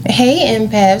Hey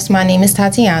empaths, my name is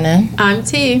Tatiana. I'm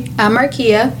T. I'm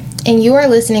Markia. And you are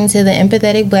listening to the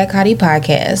Empathetic Black Hottie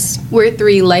podcast. We're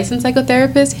three licensed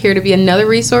psychotherapists here to be another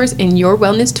resource in your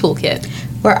wellness toolkit.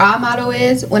 Where our motto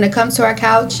is, when it comes to our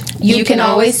couch, you can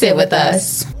always sit with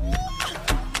us.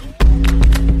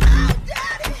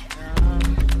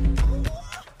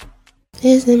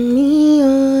 Is it me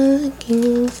you're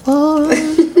looking for?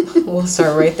 We'll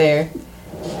start right there.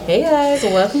 Hey guys,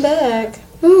 welcome back.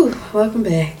 Ooh, welcome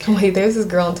back. Wait, there's this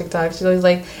girl on TikTok. She's always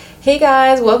like, hey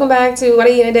guys, welcome back to What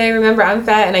I Eat in a Day. Remember, I'm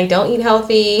fat and I don't eat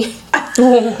healthy.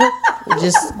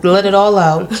 Just let it all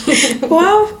out.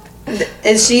 Well,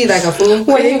 is she like a food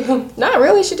critic? Not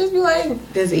really. She just be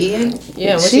like, Just eating?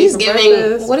 yeah, what She's she eat for giving.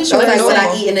 breakfast. What is she Or like what I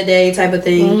normal? eat in a day type of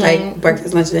thing. Like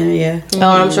breakfast, lunch, dinner, yeah. Oh,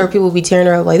 I'm sure people be tearing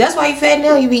her up like, that's why you fat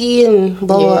now, you be eating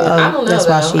blah blah. I don't know That's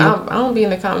though. why she. I don't be in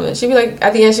the comments. She be like,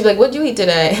 at the end, she be like, what'd you eat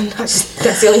today? And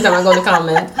that's the only time I go in the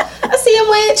comments. A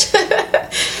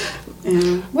sandwich.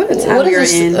 What a time What we're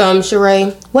is in. this,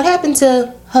 Sheree? What happened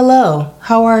to hello?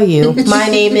 How are you? My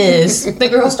name is. The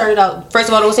girl started out. First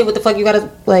of all, don't say what the fuck. You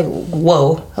gotta like,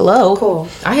 whoa, hello. Cool.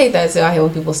 I hate that too. I hate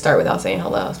when people start without saying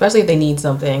hello, especially if they need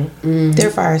something.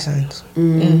 They're fire signs.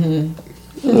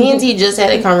 Me and T just had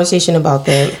a conversation about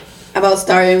that About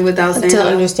starting without saying to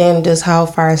hello. understand just how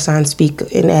fire signs speak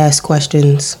and ask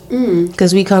questions.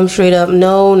 Because we come straight up,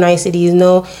 no niceties,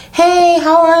 no, hey,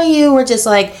 how are you? We're just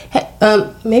like, hey,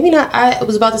 maybe not. I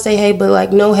was about to say hey, but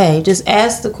like, no, hey, just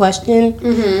ask the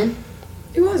question.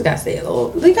 You always gotta say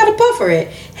hello. You gotta buffer it.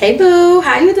 Hey boo,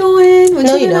 how you doing? What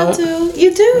No, you you been up don't. to?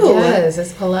 You do. Yes,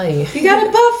 it's polite. You gotta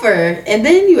buffer. And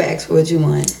then you ask for what you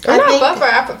want. Or I not think-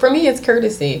 buffer. For me, it's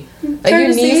courtesy. Like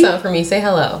Courtesy? you need something from me, say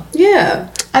hello. Yeah.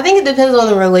 I think it depends on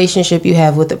the relationship you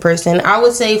have with the person. I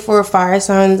would say for fire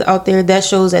signs out there, that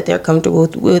shows that they're comfortable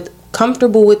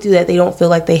with you, that they don't feel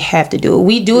like they have to do it.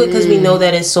 We do it because we know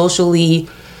that it's socially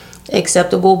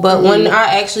acceptable. But when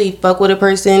I actually fuck with a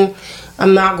person,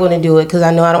 I'm not going to do it because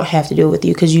I know I don't have to do it with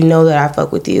you because you know that I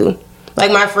fuck with you.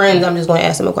 Like my friends, I'm just going to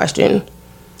ask them a question.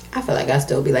 I feel like I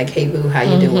still be like, hey boo, how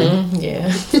you doing?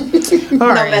 Yeah. All No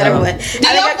right, matter y'all. what. Do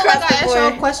y'all feel like I ask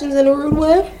y'all questions in a rude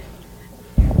way?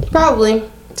 Probably.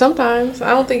 Sometimes I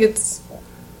don't think it's.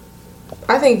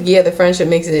 I think the friendship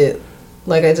makes it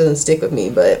like it doesn't stick with me,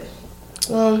 but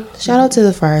Well, shout out to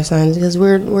the fire signs because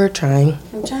we're trying.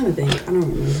 I'm trying to think. I don't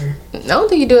remember. I don't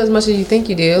think you do as much as you think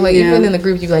you do. Like Yeah. even in the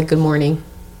group, you be like good morning.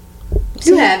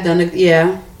 You have done it,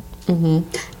 yeah.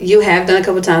 Mm-hmm. You have done a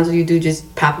couple times where you do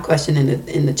just pop a question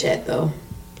in the chat though,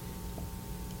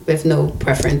 with no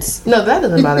preference. No, that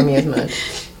doesn't bother me as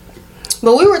much.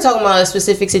 But we were talking about a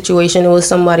specific situation. It was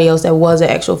somebody else that was an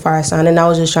actual fire sign, and I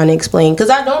was just trying to explain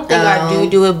because I don't think I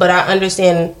do it, but I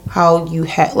understand how you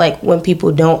have like when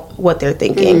people don't what they're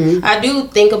thinking. I do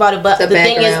think about it, but the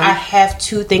thing is, background. I have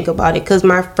to think about it because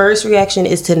my first reaction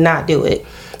is to not do it.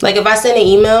 Like if I send an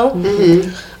email,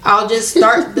 I'll just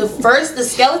start the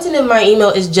skeleton in my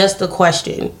email is just the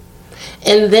question.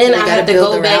 And then You I gotta have to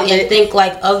build go back around and it. think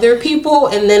like other people,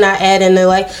 and then I add in, they're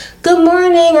like, good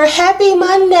morning or happy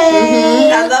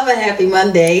Monday. I love a happy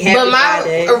Monday, happy But my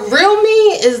Friday. real me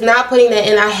is not putting that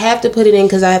in. I have to put it in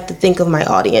because I have to think of my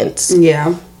audience.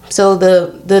 Yeah. So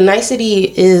the nicety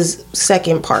is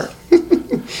second part.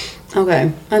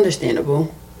 Okay.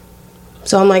 Understandable.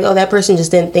 So I'm like, oh, that person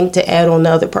just didn't think to add on the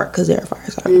other part because they're a fire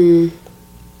sign.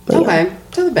 But yeah. Okay.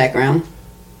 To the background.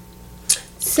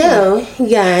 So,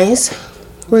 guys,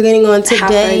 we're getting on Hop right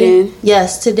today. in.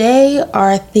 Yes, today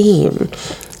our theme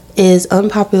is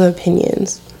unpopular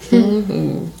opinions.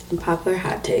 Popular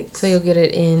hot takes. So you'll get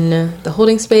it in the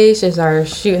holding space. There's our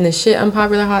shooting the shit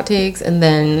unpopular hot takes, and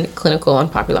then clinical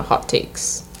unpopular hot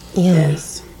takes. Yeah.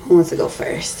 Yes. Who wants to go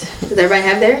first? Does everybody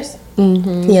have theirs?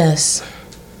 Yes.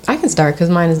 I can start because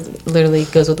mine is literally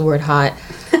goes with the word hot.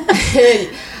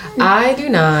 I do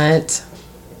not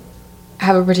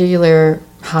have a particular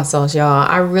hot sauce, y'all.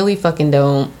 I really fucking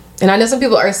don't. And I know some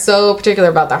people are so particular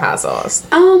about their hot sauce.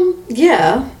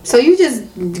 Yeah. So you just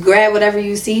grab whatever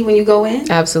you see when you go in?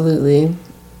 Absolutely.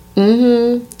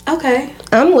 Okay.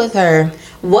 I'm with her.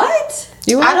 What?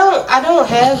 I don't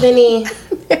have any.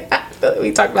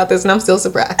 We talked about this and I'm still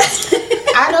surprised.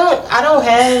 I don't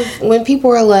have when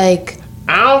people are like,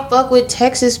 I don't fuck with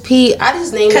Texas Pete. I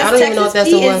just name it. I don't even know if that's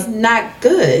the is one. not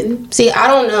good. See, I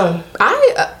don't know.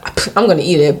 I'm gonna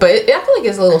eat it, but I feel like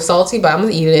it's a little salty. But I'm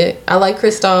gonna eat it. I like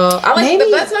Cristal. I like.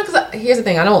 Maybe- That's not because. Here's the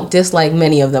thing. I don't dislike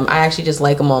many of them. I actually just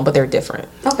like them all, but they're different.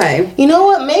 Okay. You know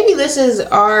what? Maybe this is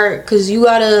our because you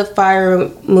got a fire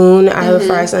moon. I have a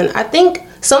fire sun. I think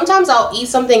sometimes I'll eat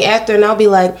something after and I'll be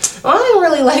like, oh, I didn't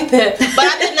really like that. But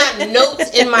I did not note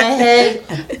in my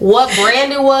head what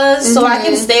brand it was, so I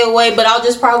can stay away. But I'll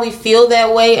just probably feel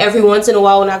that way every once in a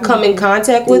while when I come in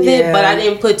contact with it. But I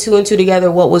didn't put two and two together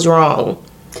what was wrong.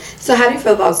 So how do you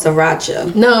feel about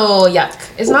sriracha? No, yuck.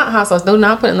 It's not hot sauce. Do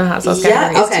not put it in the hot sauce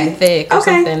category. It's too thick or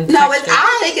something. No, I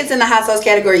don't think it's in the hot sauce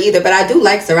category either, but I do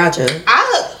like sriracha.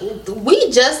 We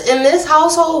just, in this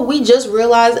household, we just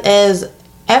realized as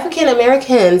African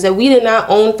Americans that we did not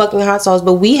own fucking hot sauce,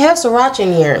 but we have sriracha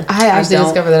in here. I actually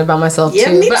discovered that about myself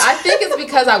too. But I think it's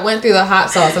because I went through the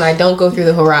hot sauce and I don't go through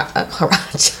the horchata.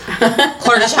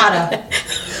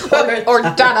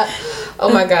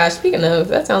 Oh my gosh! Speaking of,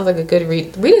 that sounds like a good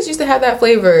Rita's used to have that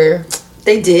flavor.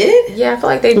 They did? Yeah, I feel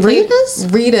like they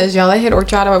Rita's, y'all. They had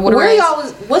horchata. Where y'all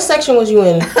was? What section was you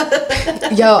in?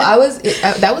 Yo, I was.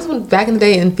 That was when back in the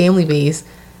day in Family Base,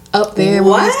 up there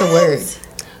where we used to work.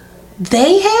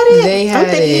 They had it. They had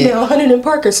I'm thinking it. 100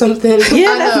 Park or something. Yeah,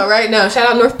 I know. Right now, shout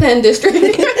out North Penn District.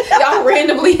 Y'all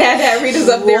randomly had that Rita's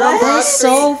up there on Broad Street.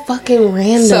 So fucking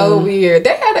random. So weird.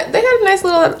 They had a nice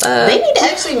little. They need to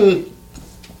actually.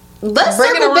 Let's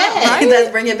bring it back. Right?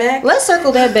 Let's bring it back. Let's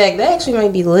circle that back. That actually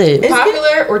might be lit.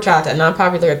 Popular horchata, not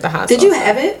popular at the hot sauce. Did you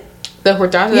have it? The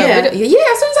horchata? Yeah. As soon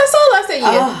as I saw it, I said,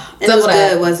 yeah. Oh, it was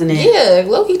good, wasn't it? Yeah,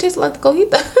 low-key tasted like the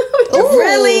cojita.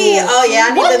 Really? Oh, yeah.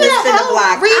 I need to listen to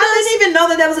Block. Rita's? I didn't even know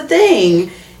that was a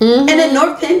thing. And in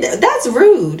North Penn, that's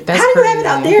rude. That's how do you have it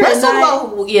out there? Let's talk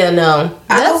about, no.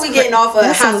 I know we're getting off of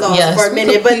hot sauce for a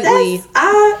minute, but that's,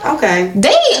 okay.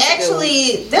 They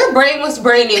actually, their brain was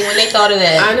braining when they thought of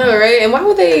that. I know, right? And why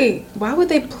would they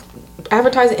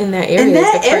advertise it in that area? In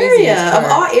that area, of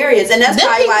all areas. And that's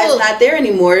probably why it's not there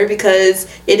anymore, because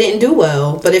it didn't do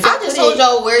well. But if I just told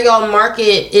y'all where y'all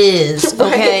market is,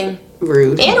 okay?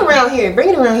 Rude. And around here. Bring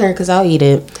it around here, because I'll eat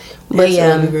it. But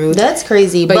that's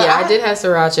crazy. But yeah, I did have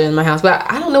sriracha in my house, but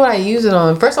I don't know what I use it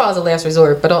on. First of all, as a last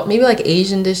resort, but maybe like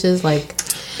Asian dishes, like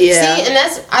See, and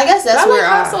I guess that's where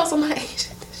hot sauce on my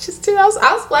Asian dishes too. I'll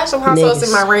splash some hot sauce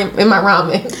in my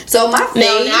ramen. So my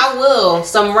favorite, I will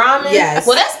some ramen. Yes.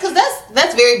 Well, that's because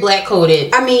that's very black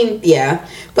coded. I mean, yeah,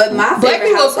 but my favorite black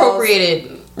people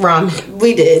appropriated ramen.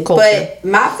 We did, but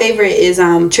my favorite is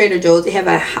Trader Joe's. They have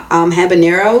a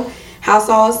habanero hot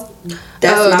sauce.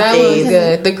 That's my favorite.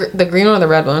 That was good. The green one or the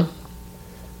red one?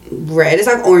 Red. It's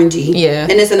like orangey. Yeah.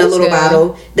 And it's in a little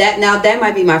bottle. That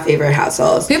might be my favorite hot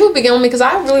sauce. People begin with me because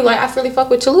I really fuck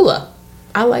with Cholula.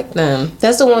 I like them.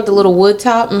 That's the one with the little wood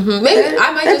top. Mm-hmm. Maybe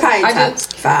I might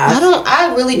just top 5.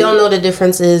 I really don't know the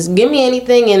differences. Give me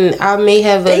anything and I may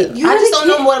have I just don't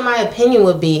know what my opinion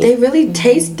would be. They really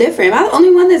taste different. Am I the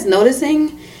only one that's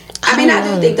noticing? I mean, I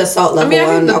do think the salt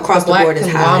level across the board is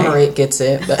high. Conglomerate gets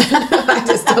it, but I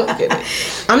just don't get it.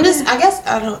 I guess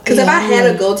I don't. Because if I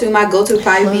had my go-to would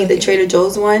probably be the Trader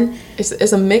Joe's one. It's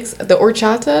a mix. The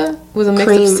horchata was a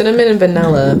mix of cinnamon and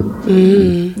vanilla.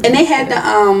 And they had the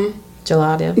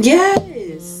gelato.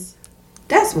 Yes.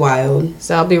 That's wild.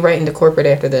 So I'll be right into corporate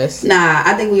after this. Nah,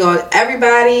 I think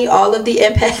everybody, all of the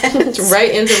empaths.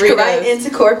 right into Rita's. Right into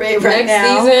corporate right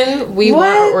now. Next season, we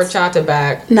want horchata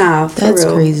back. Nah, that's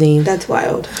real. Crazy. That's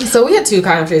wild. So we had 2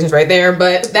 conversations right there,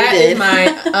 but that is my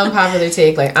unpopular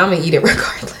take. Like, I'm going to eat it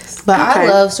regardless. But I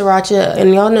love sriracha,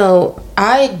 and y'all know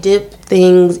I dip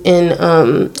things in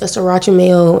a sriracha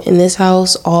mayo in this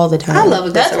house all the time. I love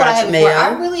a good sriracha mayo.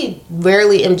 I really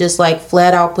rarely am just like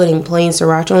flat out putting plain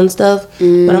sriracha on stuff,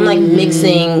 but I'm like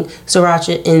mixing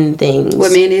sriracha in things.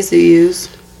 What mayonnaise do you use?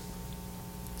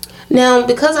 Now,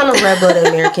 because I'm a red-blooded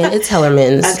American, it's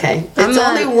Hellerman's. Okay, there's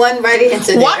only one right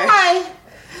answer there. Why?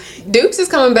 Duke's is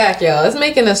coming back, y'all. It's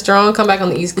making a strong comeback on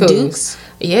the East Coast. Duke's?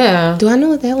 Yeah. Do I know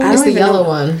what that one is? It's the yellow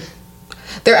one.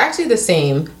 They're actually the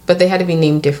same, but they had to be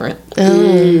named different.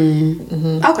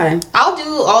 Okay. I'll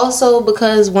do also,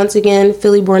 because once again,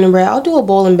 Philly born and bred, I'll do a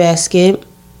bowl and basket.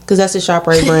 Because that's a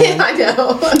ShopRite brand. I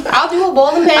know. I'll do a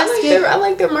bowl and basket. I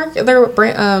like their market, their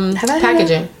brand,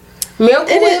 packaging. Miracle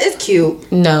Whip? It's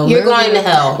cute. No. You're going to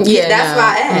hell. Yeah, that's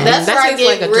why I asked. That's why I get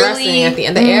like a dressing at the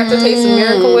end. The aftertaste of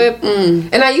Miracle Whip.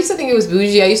 And I used to think it was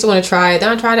bougie. I used to want to try it. Then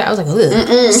I tried it. I was like, ugh.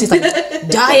 It's like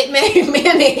diet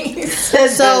mayonnaise.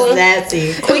 That's so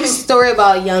nasty. Quick story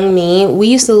about young me. We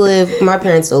used to live, my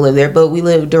parents still live there, but we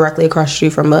lived directly across the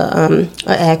street from a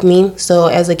Acme. So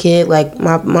as a kid, like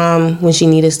my mom, when she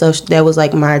needed stuff, that was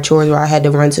like my chores where I had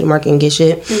to run to the market and get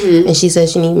shit. And she said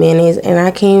she needed mayonnaise. And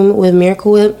I came with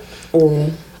Miracle Whip.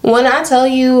 When I tell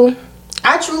you,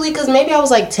 I truly, because maybe I was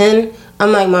like 10,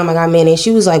 I'm like, Mom, I got mayonnaise.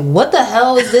 She was like, what the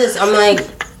hell is this? I'm like,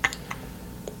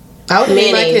 I would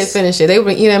make my kids finish it. They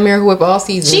would eat that Miracle Whip all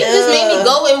season. She just made me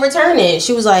go and return it.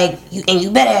 She was like,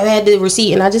 you better have had the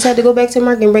receipt. And I just had to go back to the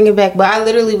market and bring it back. But I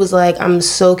literally was like, I'm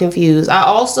so confused. I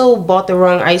also bought the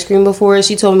wrong ice cream before.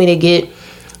 She told me to get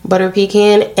butter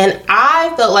pecan, and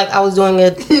I felt like I was doing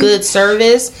a good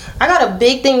service. I got a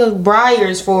big thing of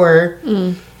Breyers for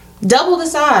her. Double the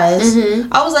size.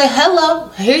 I was like, hello,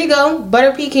 here you go,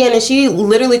 butter pecan. And she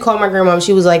literally called my grandma.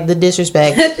 She was like, the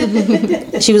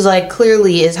disrespect. She was like,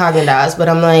 clearly it's Haagen-Dazs. But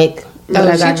I'm like, oh,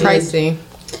 I got pricey.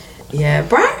 Yeah,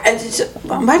 Breyers.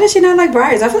 Why does she not like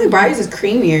Breyers? I feel like Breyers is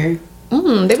creamier.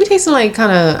 They be tasting like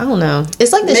kind of, I don't know.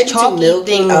 It's like this chalky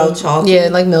thing. Oh, chalky. Yeah,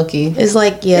 like milky. It's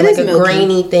like, yeah, like a milky,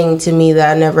 grainy thing to me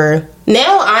that I never.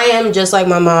 Now I am just like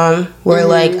my mom, where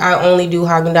like I only do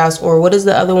Haagen-Dazs, or what is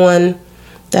the other one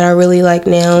that I really like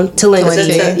now?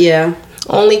 Talenti. Yeah.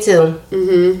 Only two.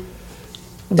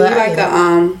 But like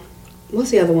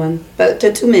what's the other one? But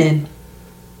the two men.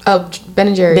 Oh,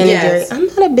 Ben & Jerry. Ben & Jerry. I'm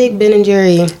not a big Ben &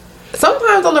 Jerry.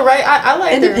 Sometimes on the right, I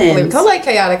like their flavors. I like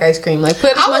chaotic ice cream. Like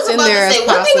put as much in there as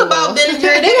possible. One thing about Ben &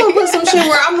 Jerry, they gonna put some shit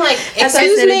where I'm like,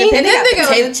 excuse me. They got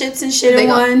potato chips and shit in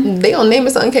one. They gonna name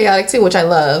it something chaotic too, which I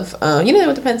love. You know they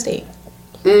went to Penn State.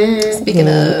 Speaking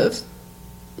of,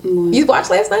 you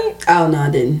watched last night? Oh no, I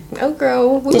didn't. Oh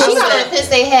girl, she got a Penn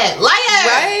State hat. Liar.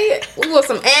 Right? We want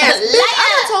some ass.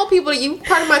 I told people that you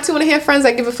part of my 2.5 friends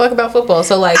that give a fuck about football.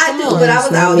 So like, I do, but I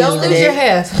was out. Don't lose your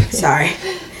half. Sorry.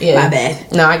 Yeah. My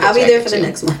bad. No, I'll be there for the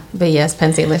next one. But yes,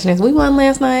 Penn State listeners, we won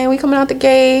last night. We coming out the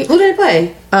gate. Who did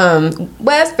they play?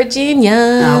 West Virginia.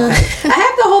 Oh, okay. I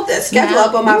have to hold that schedule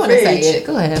up on my fridge. Say it.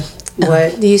 Go ahead.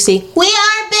 What do you see? We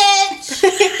are, bitch.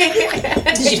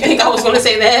 Did you think I was going to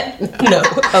say that? No.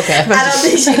 Okay. I don't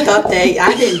think she thought that.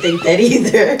 I didn't think that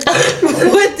either.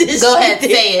 What did Go ahead,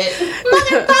 say it,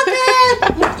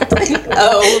 motherfucker.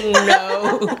 Oh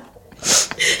no.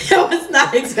 I was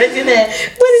not expecting that.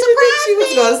 What did you think she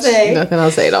was gonna say? Nothing.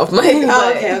 I'll say it off mic.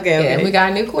 Oh, okay. Yeah, we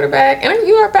got a new quarterback, and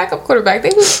you are a backup quarterback.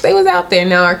 They was out there.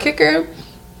 Now our kicker,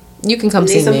 you can come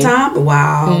see some me. Time?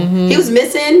 Wow. He was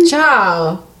missing.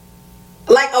 Child.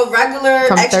 Like a regular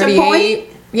from extra 38. point.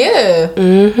 Yeah.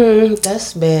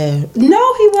 That's bad.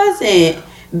 No, he wasn't.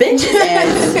 Bitch his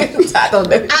ass. I don't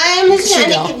know. I'm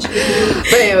trying to.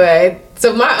 But anyway.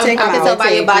 So my I can tell by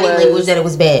your body language that it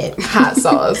was bad. Hot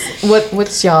sauce.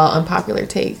 What's y'all unpopular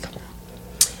take?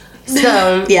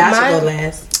 So yeah, I should go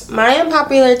last. My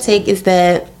unpopular take is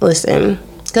that listen,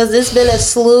 because there's been a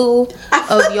slew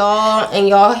of y'all and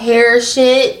y'all hair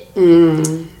shit,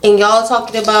 and y'all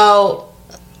talking about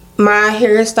my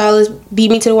hairstylist beat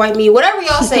me to the white meat, whatever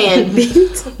y'all saying.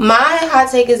 My hot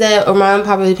take is that, or my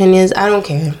unpopular opinion is, I don't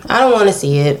care. I don't want to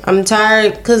see it. I'm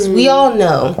tired because we all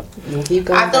know. I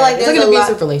feel like there's an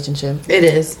abusive relationship. It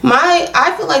is.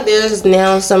 I feel like there's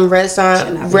now some red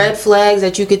flags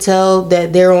that you could tell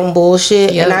that they're on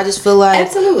bullshit, and I just feel like,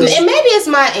 absolutely. And maybe it's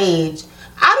my age.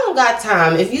 I don't got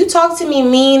time. If you talk to me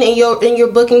mean in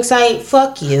your booking site,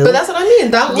 fuck you. But that's what I mean.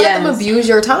 Don't let them abuse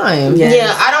your time. Yes.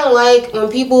 Yeah, I don't like when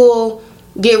people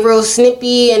get real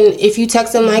snippy, and if you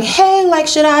text them like, hey, like,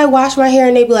 should I wash my hair?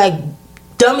 And they be like,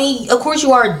 dummy, of course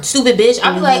you are, stupid bitch.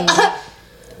 I'll be like,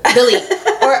 delete.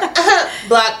 Or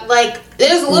block. Like,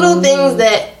 there's little things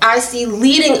that I see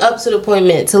leading up to the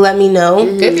appointment to let me know.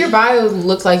 If your bio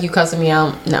looks like you cussing me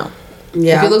out, no.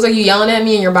 Yeah. If it looks like you yelling at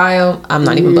me in your bio, I'm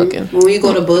not even booking. When you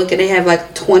go to book and they have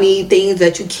like 20 things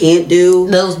that you can't do.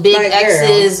 Those big like,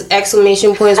 X's,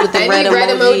 exclamation points with the red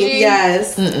emoji.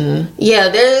 Yes.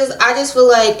 Yeah, I just feel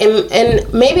like,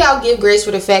 and maybe I'll give grace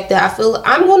for the fact that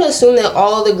I'm going to assume that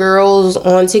all the girls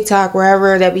on TikTok,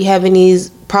 wherever, that be having these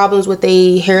problems with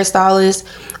a hairstylist,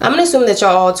 I'm going to assume that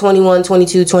y'all all 21,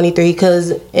 22, 23,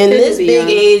 because in this big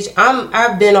age,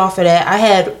 I've been off of that. I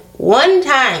had one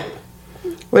time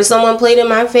where someone played in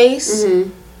my face. To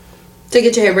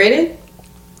get your hair braided?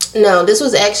 No, this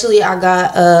was actually, I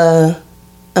got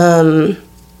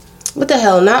what the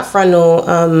hell, not frontal,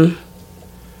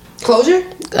 closure?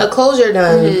 A closure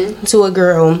done to a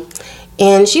girl.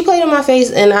 And she played in my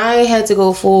face, and I had to go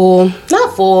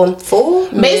not full.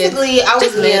 Basically, I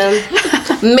was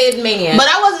mid-man. But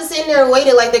I wasn't sitting there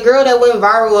waiting. Like, the girl that went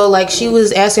viral, like, she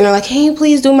was asking her, like, can you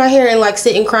please do my hair? And, like,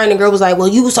 sitting crying. The girl was like, well,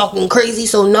 you was talking crazy,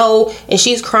 so no. And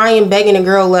she's crying, begging the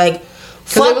girl, like,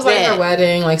 because it was like her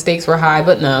wedding, like stakes were high,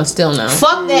 but no, still no.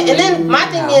 Fuck that. And then my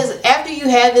thing is, after you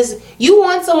have this, you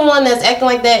want someone that's acting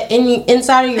like that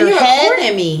inside of your head,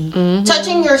 at me,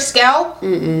 touching your scalp.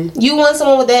 You want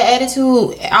someone with that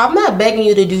attitude. I'm not begging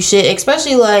you to do shit,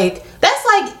 especially like that's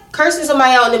like cursing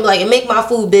somebody out and then be like, make my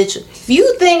food, bitch. If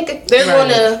you think they're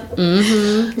gonna,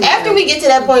 after we get to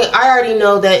that point, I already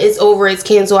know that it's over, it's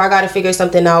canceled. I gotta figure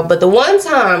something out. But the one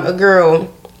time a girl.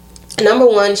 Number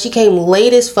one, she came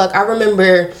late as fuck. I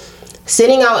remember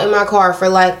sitting out in my car for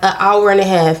like an hour and a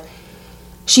half.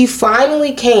 She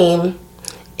finally came,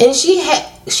 and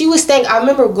she was staying. I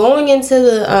remember going into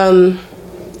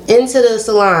the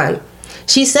salon.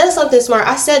 She said something smart.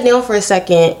 I sat down for a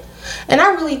second, and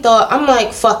I really thought, I'm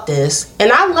like, fuck this,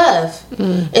 and I left.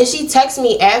 And she texted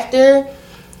me after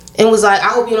and was like, I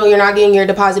hope you know you're not getting your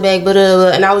deposit back, blah, blah,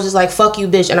 blah. And I was just like, fuck you,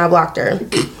 bitch, and I blocked her.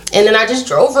 And then I just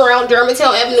drove around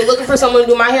Germantown Avenue looking for someone to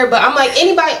do my hair. But I'm like,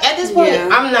 anybody at this point,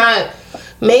 I'm not.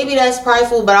 Maybe that's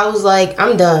prideful, but I was like,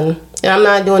 I'm done. And I'm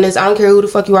not doing this. I don't care who the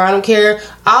fuck you are. I don't care.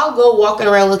 I'll go walking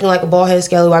around looking like a bald-headed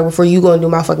scallywag before you go and do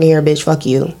my fucking hair, bitch. Fuck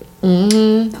you.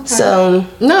 Okay. So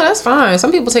no, that's fine.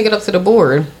 Some people take it up to the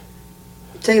board.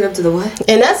 Take it up to the what?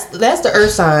 And that's the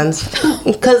earth signs.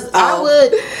 Because I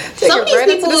would. Take Some it of these right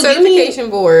up people to the would give me. certification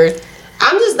board.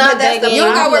 I'm just not begging. You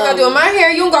don't gotta worry about doing my hair.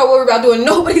 You don't gotta worry about doing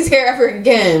nobody's hair ever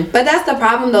again. But that's the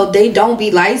problem, though. They don't be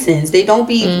licensed. They don't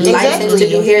be licensed to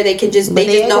do hair. They can just they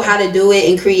just know how to do it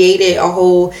and create a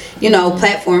whole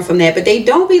platform from that. But they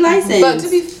don't be licensed. But to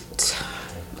be,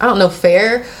 I don't know,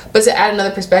 fair. But to add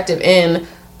another perspective in,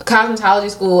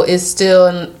 cosmetology school is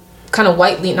still kind of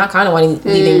white leaning and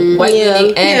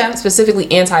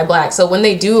specifically anti-black. So when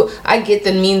they do, I get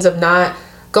the means of not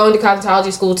going to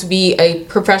cosmetology school to be a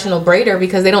professional braider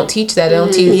because they don't teach that. They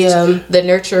don't teach the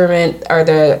nurturement or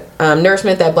the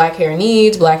nourishment that black hair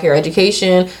needs, black hair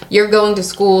education. You're going to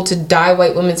school to dye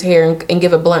white women's hair and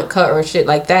give a blunt cut or shit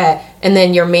like that, and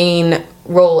then your main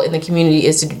role in the community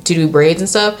is to do braids and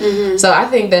stuff. So I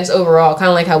think that's overall kind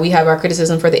of like how we have our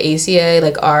criticism for the ACA,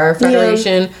 like our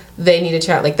federation. They need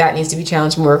to that needs to be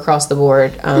challenged more across the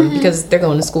board because they're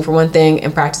going to school for one thing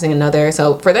and practicing another.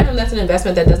 So for them, that's an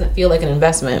investment that doesn't feel like an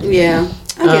investment. Yeah,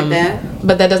 I get that.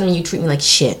 But that doesn't mean you treat me like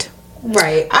shit.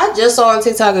 Right. I just saw on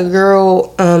TikTok a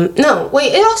girl.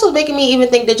 It also making me even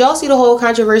think. Did y'all see the whole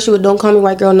controversy with "Don't Call Me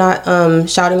White Girl" not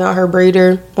shouting out her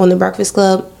braider on the Breakfast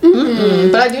Club?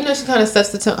 But I do know she kind of sets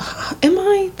the tone. Am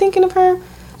I thinking of her?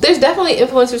 There's definitely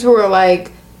influencers who are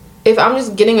like, if I'm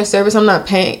just getting a service, I'm not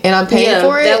paying, and I'm paying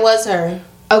for it. That was her.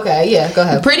 Okay, yeah, go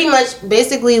ahead. Pretty much,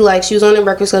 basically, like, she was on the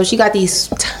Breakfast Club. She got these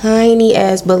tiny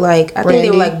ass, but like, I think they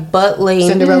were like butt length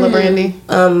Cinderella brandy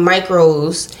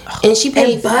micros, and she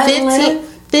paid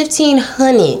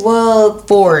 $1,500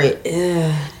 for it.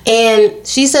 Yeah. And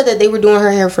she said that they were doing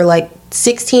her hair for like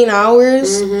 16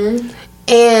 hours, and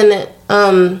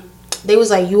they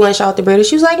was like, "You want to shout the braider?"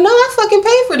 She was like, "No, I fucking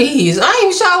pay for these. I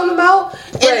ain't shouting them out."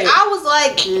 And I was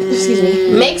like, "Excuse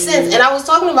me, makes sense." And I was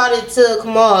talking about it to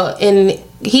Kamal, and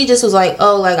he just was like,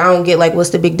 "Oh, like, I don't get, like, what's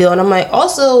the big deal?" And I'm like,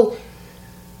 also,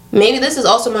 maybe this is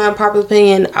also my unpopular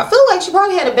opinion. I feel like she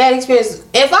probably had a bad experience.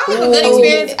 If I have a good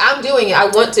experience, I'm doing it. I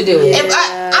want to do it. If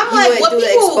I'm like, what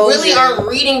people really aren't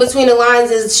reading between the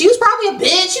lines is she was probably a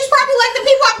bitch. She was probably like the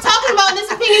people I'm talking about in this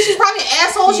opinion. She's probably an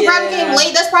asshole. She probably came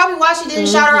late. That's probably why she didn't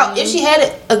shout her out. If she had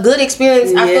a good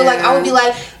experience, I feel like I would be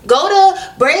like, go to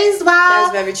Braids by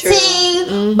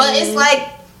T. But it's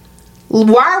like,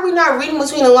 why are we not reading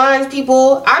between the lines,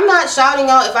 people? I'm not shouting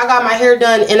out if I got my hair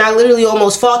done and I literally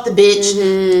almost fought the bitch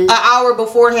an hour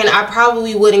beforehand. I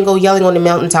probably wouldn't go yelling on the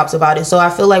mountaintops about it. So I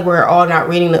feel like we're all not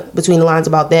reading between the lines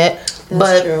about that.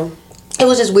 That's true. It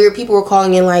was just weird. People were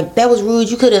calling in like, that was rude.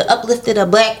 You could have uplifted a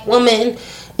black woman.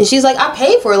 And she's like, I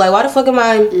paid for it. Like, why the fuck am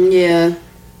I? Yeah.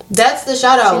 That's the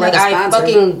shout out. Like, I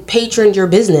fucking patroned your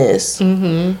business.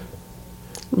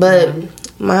 But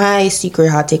my secret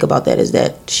hot take about that is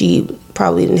that she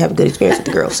probably didn't have a good experience with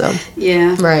the girl. So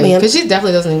right, because she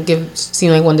definitely doesn't seem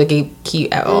like one to gatekeep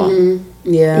at all.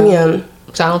 Yeah.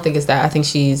 So I don't think it's that. I think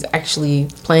she's actually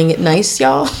playing it nice,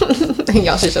 y'all. And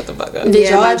y'all should shut the fuck up. Did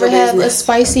y'all ever have a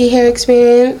spicy hair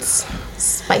experience?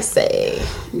 Spicy.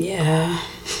 Yeah.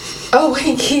 Oh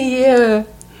wait, yeah.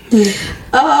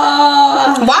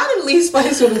 Why the least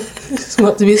spicy?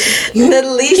 The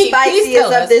least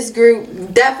spiciest of this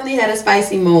group definitely had a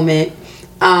spicy moment.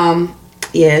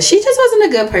 Yeah, she just wasn't a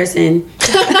good person.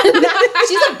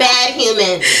 She's a bad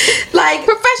human. Like,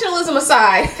 professionalism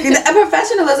aside,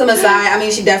 I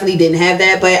mean, she definitely didn't have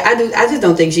that, but I just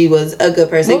don't think she was a good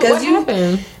person. What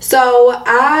happened? So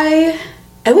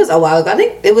it was a while ago. I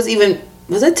think it was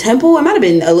it Temple? It might have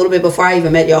been a little bit before I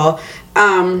even met y'all.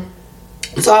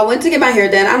 So I went to get my hair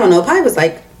done. I don't know, probably was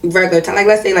like regular time, like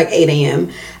let's say like 8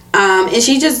 a.m. And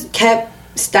she just kept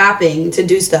stopping to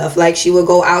do stuff. Like, she would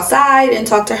go outside and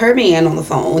talk to her man on the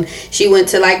phone. She went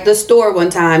to like the store one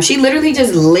time. She literally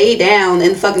just lay down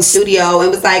in the fucking studio and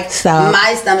was like,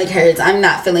 my stomach hurts, I'm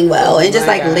not feeling well, and just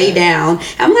like lay down.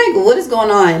 I'm like, what is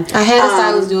going on? I had a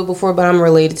stylist do it before, but I'm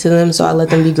related to them, so I let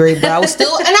them be great. But I was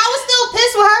still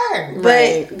pissed with her. her.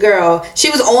 But girl, she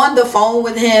was on the phone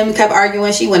with him, kept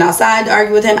arguing. She went outside to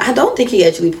argue with him. I don't think he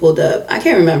actually pulled up. I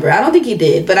can't remember. I don't think he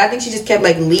did, but I think she just kept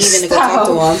like leaving to go talk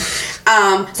to him.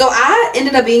 So I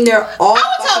ended up being there all. I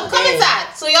would tell him, come inside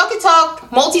so y'all can talk,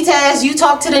 multitask. You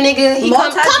talk to the nigga. He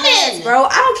come in, bro.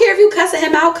 I don't care if you cussing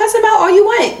him out. Cuss him out all you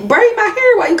want. Braid my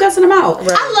hair while you cussing him out.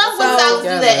 Right. I love when stylists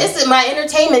do that. It's my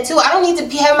entertainment too. I don't need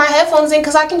to have my headphones in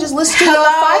because I can just listen to y'all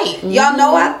fight. Y'all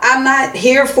know I'm not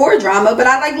here for drama, but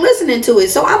I like listening to it.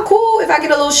 So I'm cool if I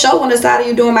get a little show on the side of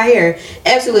you doing my hair.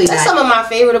 Absolutely. That's some of my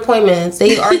favorite appointments.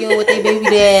 They arguing with their baby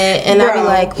dad, and I be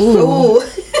like, ooh.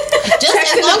 Just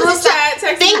as long as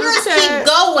fingers keep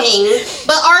going,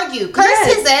 but argue,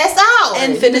 curse his ass out,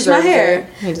 and finish my hair.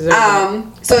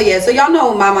 So y'all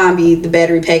know my mom be the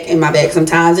battery pack in my back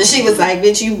sometimes, and she was like,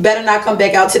 "Bitch, you better not come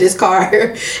back out to this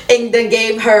car," and then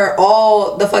gave her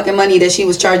all the fucking money that she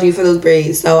was charging you for those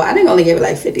braids. So I think I only gave her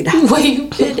like $50. Wait, you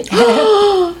did?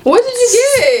 What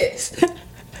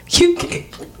did you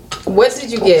get? What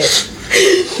did you get?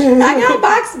 I got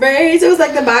box braids. It was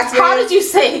like the box braids. How did you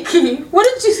say? What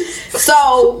did you say?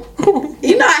 So,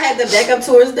 you know, I had to back up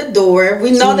towards the door.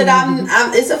 We know that I'm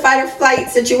it's a fight or flight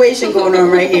situation going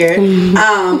on right here.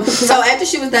 So after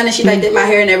she was done and she like did my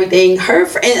hair and everything, and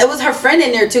it was her friend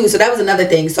in there too. So that was another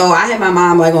thing. So I had my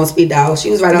mom like on speed dial. She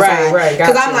was right outside. Right.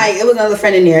 Because I'm like, it was another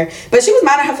friend in there. But she was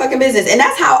minding her fucking business. And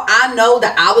that's how I know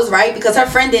that I was right, because her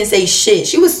friend didn't say shit.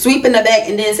 She was sweeping the back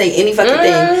and didn't say any fucking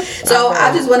thing. So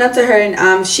I just went up to her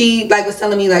and she like was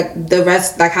telling me like the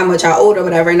rest, like how much I owed or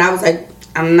whatever, and I was like,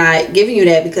 I'm not giving you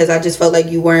that because I just felt like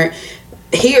you weren't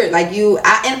here, like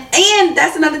and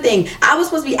that's another thing. I was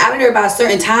supposed to be out of there by a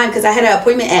certain time because I had an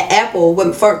appointment at Apple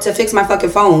to fix my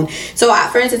fucking phone. So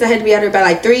for instance, I had to be out there by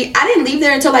like 3. I didn't leave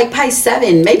there until like probably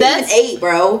 7, maybe even 8,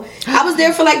 bro. I was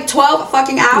there for like 12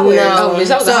 fucking hours. No,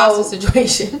 that was a hostile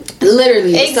situation.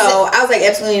 Literally. So I was like,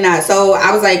 absolutely not. So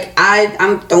I was like,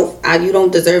 you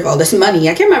don't deserve all this money.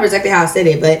 I can't remember exactly how I said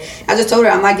it, but I just told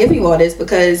her, I'm not giving you all this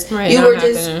because you were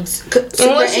just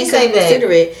super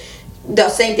inconsiderate. The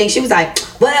same thing. She was like,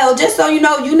 well, just so you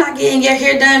know, you're not getting your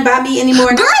hair done by me anymore.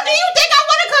 Girl, do you think I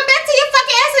want to come back to your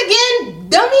fucking ass again,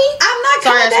 dummy? I'm not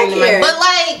coming back here. But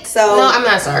like, no, I'm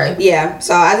not sorry. Yeah,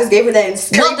 so I just gave her that and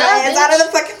screamed my ass out of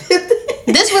the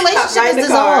fucking This relationship is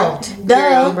dissolved.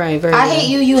 Duh. Right, I hate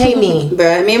you, you hate me.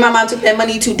 Bruh, me and my mom took that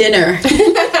money to dinner.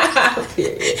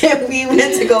 And we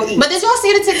went to go eat. But did y'all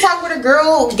see the TikTok where the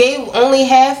girl gave only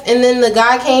half and then the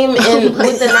guy came and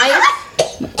with the knife?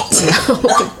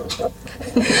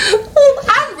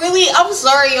 I'm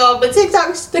sorry, y'all, but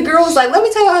TikTok, the girl was like, let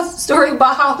me tell y'all a story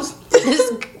about how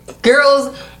this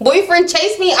girl's boyfriend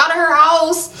chased me out of her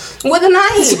house with a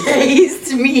knife.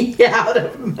 Chased me out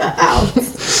of my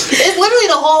house. It's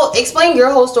literally explain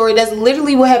your whole story. That's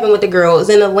literally what happened with the girl. It's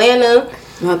in Atlanta.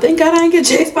 Well, thank God I didn't get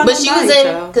chased by But she was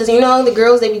in, because you know the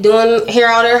girls, they be doing hair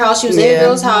out of their house. She was in the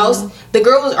girl's house. The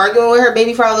girl was arguing with her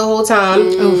baby father the whole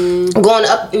time, going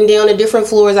up and down to different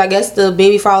floors. I guess the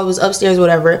baby father was upstairs,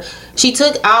 whatever. She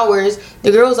took hours.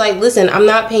 The girl was like, listen, I'm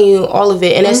not paying you all of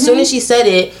it. And as soon as she said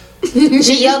it,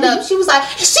 she yelled up. She was like,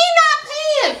 she not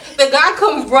paying. The guy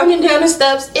comes running down the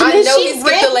steps. And I know he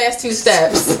skipped the last 2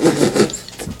 steps.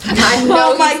 I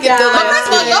know. Oh my God. But first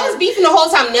of all, y'all was beefing the whole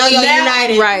time. Now y'all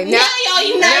united. Right. Now y'all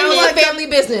united. Now it's family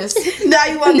business. Now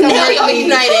you want to come Now y'all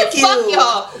united. Fuck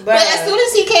y'all. But as soon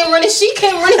as he came running, she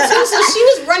came running too. So she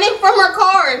was running from her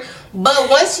car. But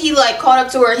once he like caught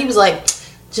up to her, he was like,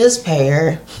 just pay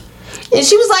her. And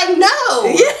she was like, no.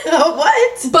 Yeah,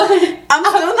 what? But I'm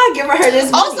still not giving her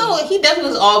this money. Also, he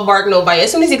definitely was all bark no bite.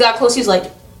 As soon as he got close, he was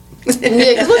like, yeah,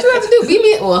 because what you have to do? Be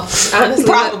me. Well, honestly,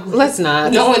 probably. Let's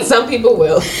not. No, and some people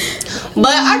will.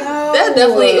 But that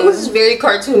definitely, it was just very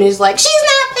cartoonish. Like, she's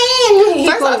not paying.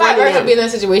 First off, if I ever be in that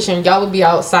situation, y'all would be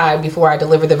outside before I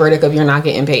deliver the verdict of you're not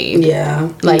getting paid.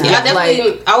 Yeah. Like, I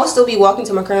definitely, I would still be walking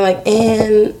to my car like,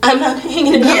 and I'm not paying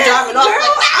it. I'm driving off. Girl,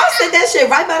 I said that shit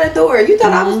right by the door. You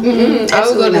thought I was? I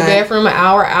would go to the bathroom an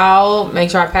hour out, make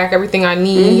sure I pack everything I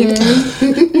need.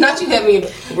 Not you have me.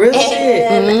 Real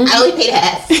shit. I only paid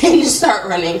half. And you start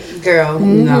running. Girl,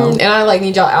 no. And I like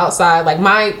need y'all outside. Like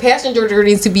my passenger door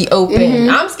needs to be open.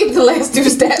 I'm skipping the last 2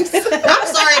 steps. I'm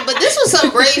sorry, but this was some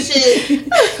brave shit.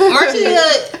 Marcia,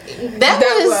 that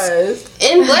was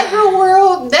in Black Girl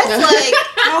World. That's like,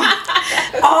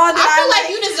 I feel like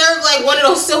you deserve like one of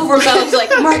those silver medals. Like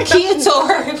Marquia told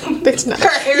her hairstylist.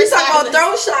 You talking about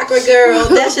throat chakra, girl?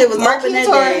 That shit was open that Marquia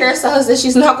told her day. hairstylist that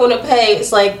she's not going to pay.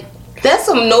 It's like, that's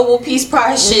some Nobel Peace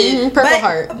Prize shit. Purple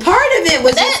heart. Part of it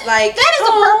was just like, that is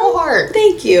a purple heart.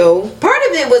 Thank you. Part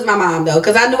of it was my mom though,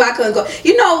 because I knew I couldn't go.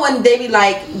 You know when they be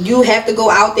like, you have to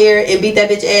go out there and beat that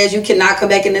bitch ass, you cannot come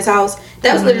back in this house.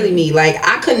 That was literally me. Like,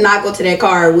 I could not go to that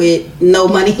car with no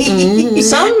money.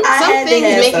 Some things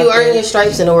make you earn your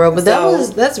stripes in the world, but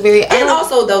that's very. And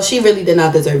also, though, she really did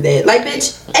not deserve that. Like,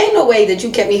 bitch, ain't no way that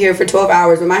you kept me here for 12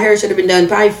 hours when my hair should have been done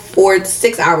probably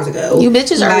 4-6 hours ago. You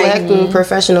bitches are lacking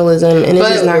professionalism, and it's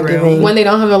just not giving. When they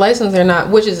don't have a license, they're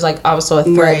not, which is like also a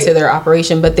threat to their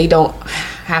operation, but they don't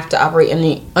have to operate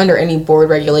under any board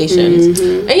regulations.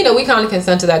 And you know, we kind of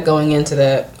consent to that going into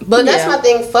that. But that's my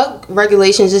thing. Fuck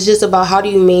regulations. It's just about how do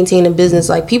you maintain a business.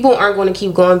 Like, people aren't going to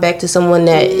keep going back to someone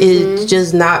that is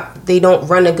just not, they don't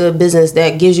run a good business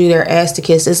that gives you their ass to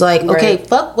kiss. It's like, okay,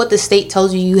 fuck what the state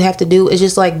tells you have to do. It's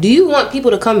just like, do you want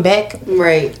people to come back?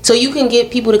 Right. So you can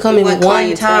get people to come in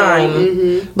one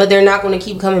time, but they're not going to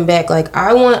keep coming back. Like,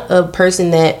 I want a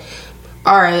person that,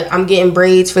 all right, I'm getting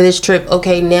braids for this trip.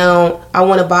 Okay, now I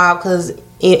want to bob because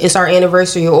it's our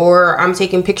anniversary, or I'm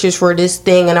taking pictures for this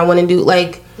thing and I want to do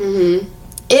like.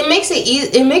 It makes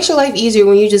it makes your life easier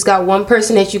when you just got one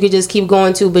person that you could just keep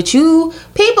going to. But you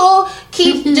people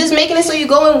keep just making it so you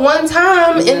go in one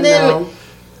time and then.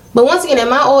 But once again, at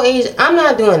my old age, I'm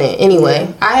not doing it anyway.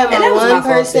 Yeah. I have my one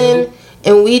person.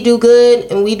 And we do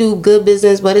good, and we do good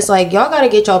business, but it's like, y'all gotta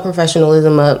get y'all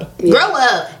professionalism up. Yeah. Grow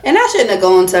up. And I shouldn't have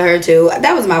gone to her too.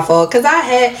 That was my fault. Because I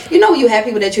had, you know, when you have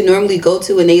people that you normally go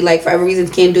to and they, like, for every reason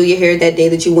can't do your hair that day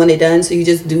that you want it done, so you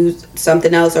just do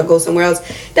something else or go somewhere else.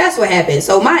 That's what happened.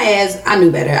 So my ass, I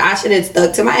knew better. I should have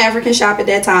stuck to my African shop at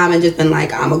that time and just been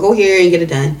like, I'm gonna go here and get it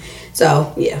done.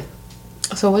 So, yeah.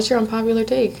 So what's your unpopular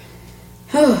take?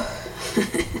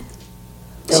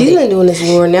 She's been doing this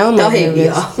war now. Don't hate me,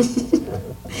 y'all.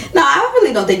 No, I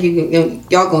really don't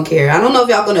think y'all gonna care. I don't know if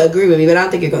y'all gonna agree with me, but I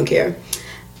don't think you're gonna care.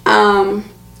 I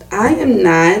am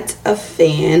not a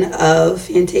fan of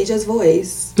Fantasia's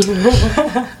voice.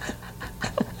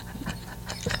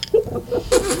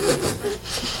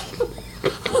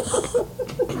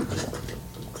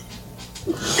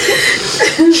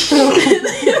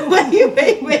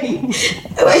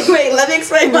 Wait. Let me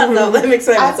explain myself.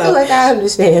 I feel like I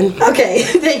understand. Okay,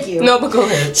 thank you. No, but go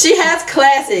ahead. She has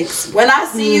classics. When I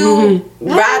see you,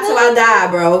 ride till I die,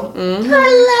 bro. I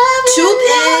love it. Truth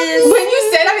is, when you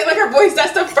said I didn't like her voice,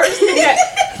 that's the first thing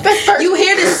you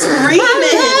hear the screaming.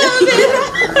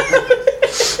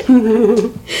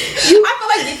 I feel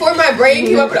like before my brain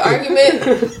came up with an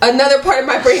argument, another part of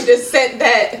my brain just said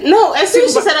that. No, as soon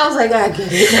as she said, I was like, I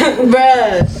get it,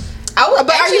 bruh. But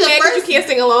are you mad because you can't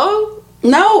sing along?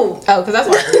 No. Oh, because that's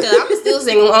why. I'm still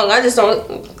singing along. I just don't.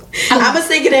 I'm gonna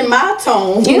sing it in my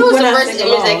tone. You know what's the first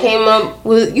image that came up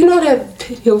was, you know that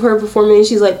video of her performing and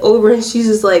she's like over and she's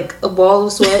just like a ball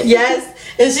of sweat. Yes,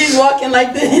 and she's walking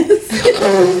like this.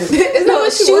 Isn't that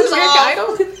what she was American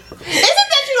Idol? Isn't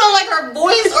that you don't like her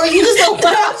voice, or you just don't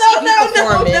like how she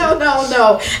performing?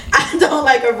 No. I don't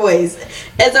like her voice.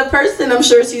 As a person, I'm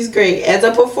sure she's great. As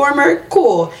a performer,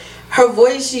 cool. Her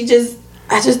voice,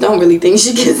 I just don't really think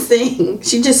she can sing.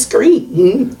 She just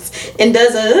screams and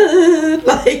does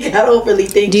like, I don't really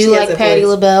think. Do you like Patti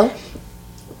LaBelle?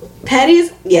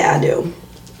 Patty's, yeah, I do.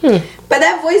 But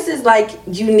that voice is like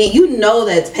unique. You know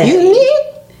that's Patti.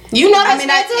 You know that's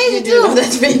Fantasia you do know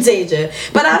that's Fantasia.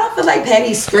 But I don't feel like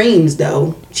Patti screams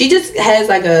though. She just has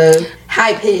like a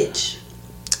high pitch.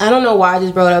 I don't know why I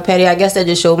just brought up Patti. I guess that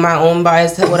just showed my own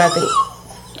bias to what I think.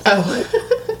 Oh.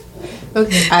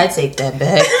 Okay. I take that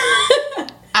back.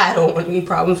 I don't want any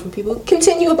problems with people.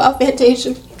 Continue about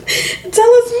Fantasia.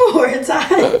 Tell us more,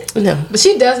 Ty. No. But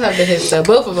she does have the hits though.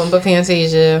 Both of them, but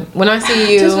Fantasia. When I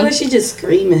See You. Just when she just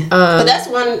screaming. But that's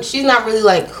one, she's not really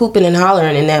like hooping and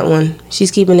hollering in that one. She's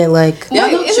keeping it like.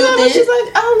 Y'all know Isn't that what she's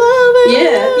like, I love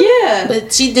it. Yeah.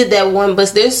 But she did that one, but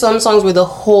there's some songs where the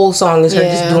whole song is her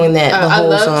just doing that. The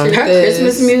whole song. Her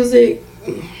Christmas music.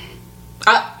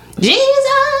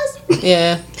 Jesus.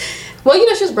 Yeah. Well, you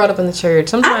know, she was brought up in the church.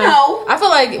 Sometimes I know. I feel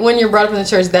like when you're brought up in the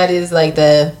church, that is like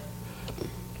the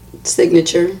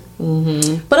signature.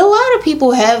 Mm-hmm. But a lot of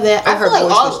people have that. I feel like a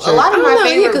lot of my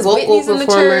favorite vocal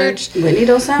performers. Whitney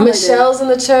don't sound Michelle's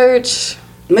like in the church.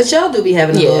 Michelle do be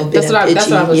having a little bit of itchy. That's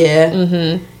what I was. Yeah.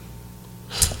 Mm-hmm.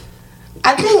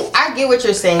 I think I get what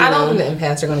you're saying. I don't think the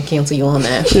empaths are going to cancel you on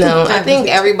that. No, I think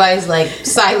everybody's like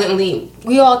silently.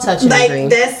 We all touch and agree.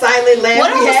 Like that silent laugh.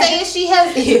 What I say is she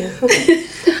has.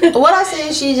 What I say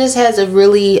is she just has a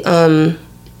really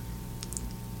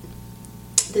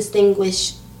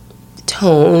distinguished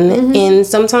tone, and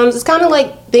sometimes it's kind of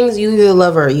like things you either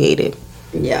love or you hate it.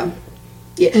 Yeah.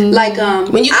 Like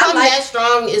when you come that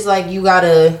strong, it's like you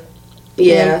gotta.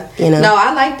 Yeah. You know. No,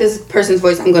 I like this person's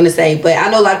voice. I'm gonna say, but I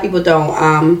know a lot of people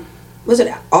don't. Was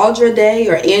it Audra Day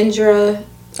or Andrea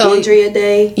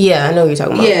Day? Yeah, I know what you're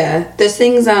talking about. Yeah, the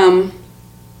sings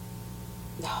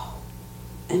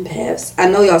Empaths. I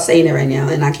know y'all saying it right now,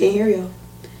 and I can't hear y'all.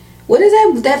 What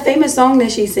is that famous song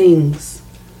that she sings?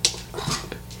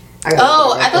 I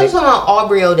thought you were talking about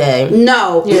Aubrey O'Day.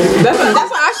 No. Yeah,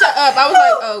 that's why I shut up. I was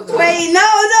like, oh, God. Wait, no.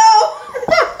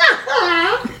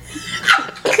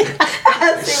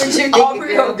 I see what you're thinking.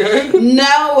 Aubrey O'Day.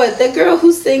 No, the girl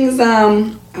who sings.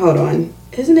 Hold on.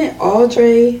 Isn't it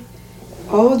Audrey?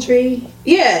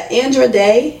 Yeah, Andra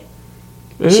Day.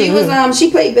 She was she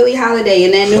played Billie Holiday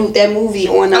in that movie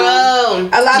on a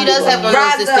lot she does have one of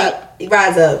those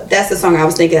Rise Up. That's the song I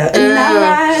was thinking of. And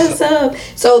I rise up.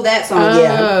 So that song,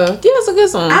 yeah, it's a good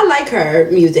song. I like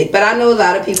her music, but I know a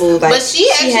lot of people like. But she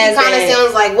actually kind of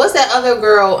sounds like, what's that other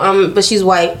girl? But she's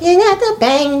white. You got the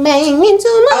bang bang into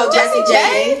my. Oh, Jessie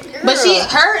J. But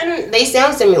her and they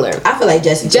sound similar. I feel like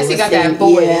Jessie got that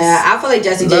voice. Yeah, I feel like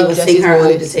Jessie J would sing her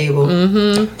under the table.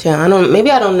 Mm-hmm. Yeah,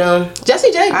 maybe I don't know. Jessie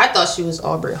J. I thought she was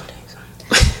Aubrey O'Day.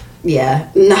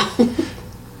 Yeah, no.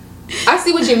 I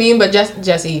see what you mean, but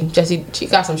Jessie, she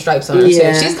got some stripes on her.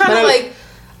 Yeah. So she's kind of like,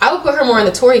 I would put her more in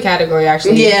the Tory category,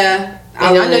 actually. Yeah.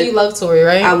 And I know you love Tory,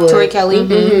 right? I would. Tori Kelly.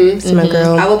 Mm-hmm. It's my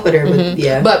girl. I would put her with,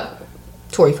 yeah. But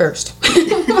Tory first.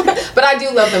 But I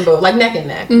do love them both, like neck and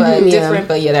neck, but different,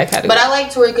 but yeah, that category. But I like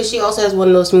Tori because she also has one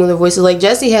of those smoother voices. Like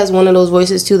Jessie has one of those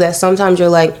voices too that sometimes you're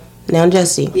like, now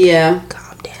Jessie. Yeah.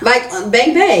 Calm down. Like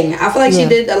Bang Bang. I feel like she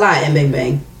did a lot in Bang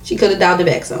Bang. She could have dialed it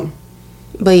back some.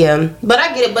 But yeah, but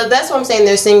I get it. But that's what I'm saying.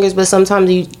 They're singers, but sometimes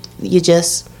I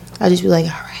just be like,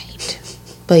 all right.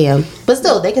 But yeah, but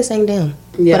still, they can sing down.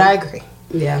 Yeah. But I agree.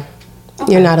 Yeah.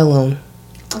 Okay. You're not alone.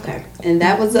 Okay. And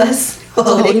that was us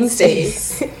holding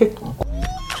space.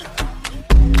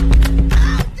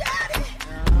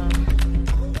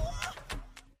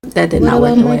 That did not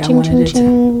work the way I wanted it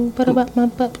to. What about my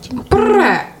butt?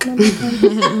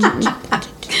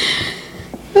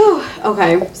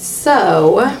 Okay,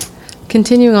 so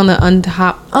continuing on the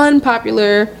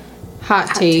unpopular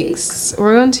hot takes,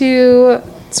 we're going to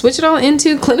switch it all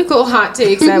into clinical hot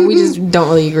takes that we just don't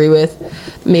really agree with.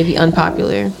 Maybe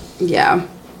unpopular. Yeah.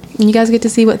 And you guys get to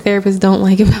see what therapists don't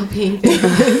like about being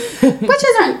therapists. Which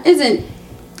isn't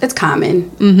it's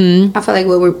common. Mm-hmm. I feel like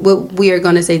what we are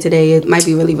going to say today, it might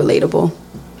be really relatable.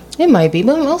 It might be,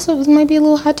 but also it might be a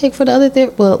little hot take for the other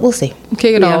well, we'll see.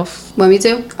 Kick it off. Want me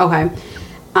to? Okay.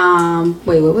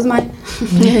 Wait, what was mine?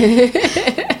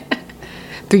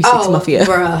 3-6 Mafia.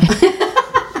 Bruh.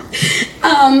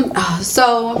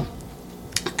 So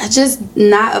I'm just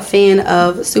not a fan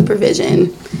of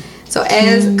supervision. So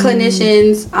as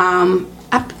clinicians,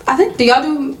 I think, do y'all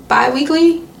do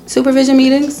bi-weekly supervision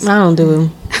meetings? I don't do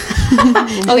them.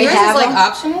 Oh, yours is like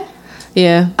optional?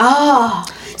 Yeah. Oh.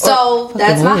 So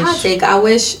that's my hot take. I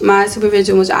wish my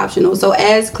supervision was optional. So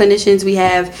as clinicians, we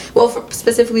have,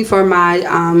 specifically for my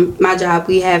my job,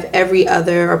 we have every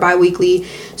other or bi-weekly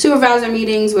supervisor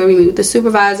meetings where we meet with the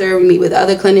supervisor, we meet with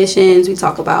other clinicians, we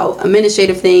talk about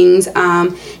administrative things,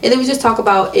 and then we just talk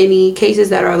about any cases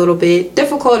that are a little bit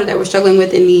difficult or that we're struggling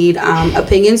with and need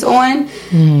opinions on.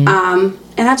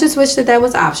 And I just wish that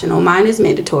was optional. Mine is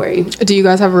mandatory. Do you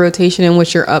guys have a rotation in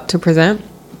which you're up to present?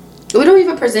 We don't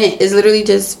even present. It's literally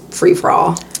just free for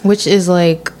all. Which is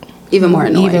like even more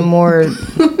annoying. Even more.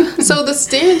 So the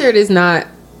standard is not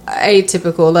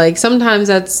atypical. Like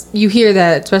sometimes you hear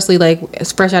that, especially like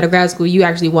fresh out of grad school, you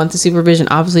actually want the supervision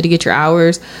obviously to get your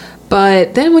hours.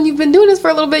 But then when you've been doing this for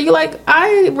a little bit, you're like,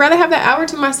 I'd rather have that hour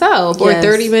to myself or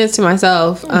 30 minutes to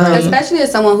myself. Especially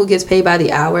as someone who gets paid by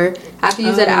the hour. I have to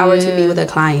use that hour to be with a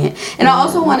client. And I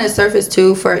also want to surface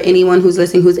too for anyone who's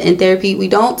listening who's in therapy. We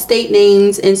don't state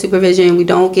names in supervision. We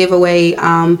don't give away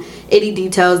any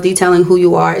details detailing who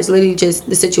you are. It's literally just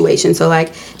the situation. So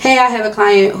like, hey, I have a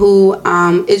client who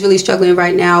is really struggling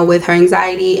right now with her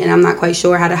anxiety and I'm not quite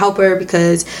sure how to help her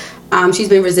because she's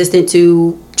been resistant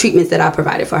to treatments that I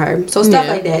provided for her. So stuff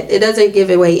like that. It doesn't give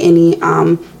away any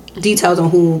details on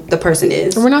who the person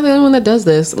is. And we're not the only one that does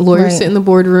this. Lawyers sit in the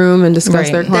boardroom and discuss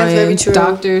their clients. That's very true.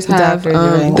 Doctors have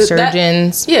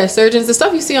surgeons. Surgeons. The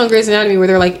stuff you see on Grey's Anatomy where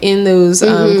they're like in those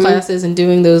classes and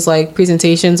doing those like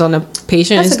presentations on a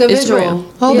patient. That's a good visual.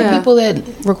 All the people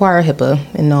that require HIPAA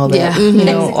and all that. Yeah. You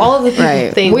know, all of the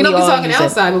things. We don't be talking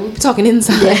outside, but we be talking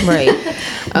inside. Right.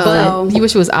 But you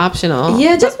wish it was optional.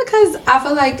 Yeah, just because I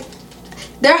feel like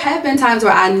there have been times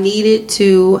where I needed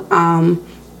to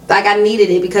I needed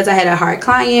it because I had a hard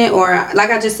client, or like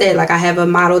I just said, like I have a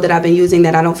model that I've been using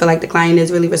that I don't feel like the client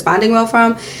is really responding well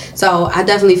from. So I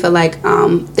definitely feel like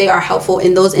they are helpful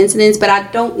in those incidents, but I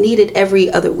don't need it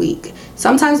every other week.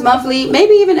 Sometimes monthly,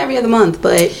 maybe even every other month,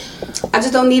 but I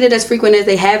just don't need it as frequent as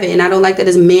they have it, and I don't like that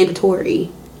it's mandatory.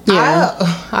 Yeah.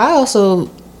 I also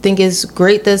think it's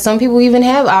great that some people even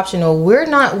have optional.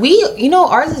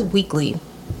 Ours is weekly.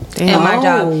 at my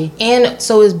job. And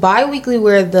so it's bi-weekly,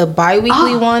 where the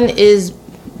bi-weekly one is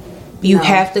you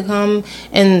have to come,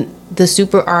 and the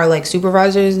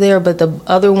supervisor is there, but the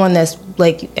other one that's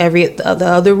like the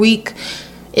other week,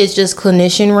 it's just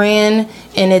clinician ran,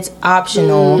 and it's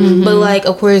optional. But like,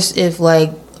 of course, if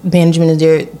like management is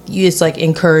there, it's like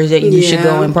encouraged that you should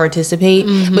go and participate.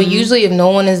 But usually if no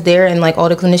one is there and like all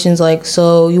the clinicians like,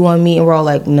 so you want to meet, and we're all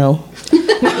like, no.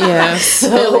 Yeah.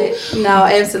 So no,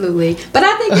 absolutely. But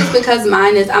I think it's because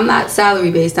I'm not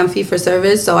salary based, I'm fee for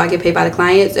service, so I get paid by the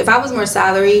clients. If I was more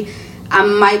salary, I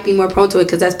might be more prone to it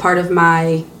because that's part of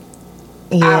my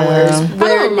hours.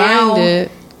 Where I don't mind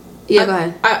it. Yeah, go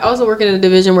ahead. I also work in a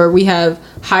division where we have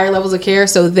higher levels of care,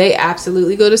 so they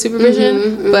absolutely go to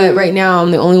supervision. But right now,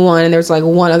 I'm the only one, and there's like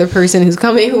one other person who's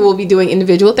coming who will be doing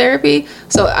individual therapy.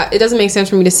 So it doesn't make sense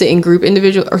for me to sit in group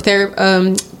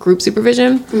group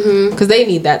supervision because they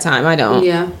need that time. I don't.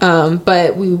 Yeah.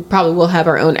 But we probably will have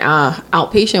our own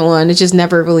outpatient one. It just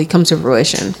never really comes to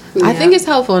fruition. Yeah. I think it's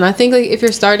helpful, and I think like if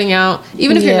you're starting out,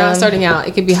 even if you're not starting out,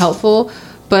 it could be helpful.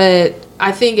 But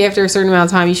I think after a certain amount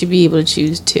of time, you should be able to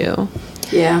choose too.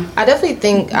 Yeah. I definitely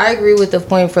think I agree with the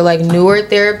point for like newer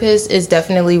therapists. Is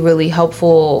definitely really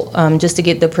helpful just to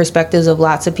get the perspectives of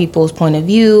lots of people's point of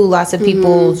view, lots of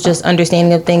people's just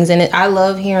understanding of things. And I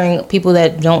love hearing people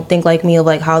that don't think like me of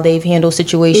like how they've handled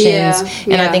situations.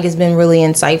 And I think it's been really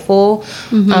insightful.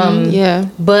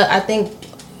 But I think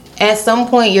at some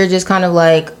point you're just kind of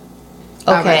like,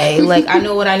 okay, like I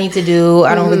know what I need to do.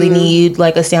 I don't really need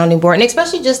like a sounding board, and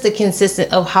especially just the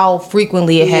consistent of how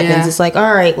frequently it happens. It's like,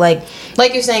 all right, like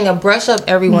you're saying, a brush up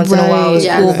every once in a while is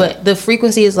cool, but the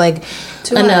frequency is like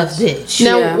enough, bitch.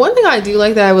 Now, one thing I do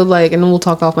like that I would like, and we'll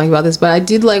talk off mic about this, but I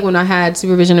did like when I had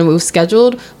supervision and it was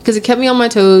scheduled because it kept me on my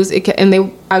toes.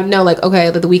 I would know like,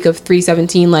 okay, the week of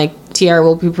 3/17, like Tiara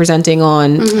will be presenting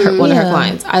on one of her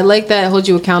clients. I like that it holds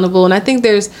you accountable, and I think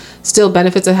there's still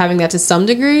benefits of having that to some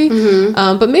degree,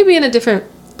 but maybe in a different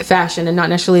fashion and not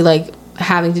necessarily like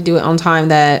having to do it on time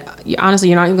that honestly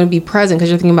you're not even going to be present because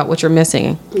you're thinking about what you're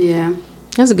missing. Yeah,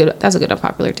 that's a good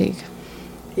unpopular take.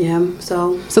 Yeah,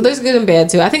 so there's good and bad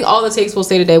too. I think all the takes we'll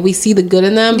say today, we see the good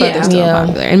in them, but they're still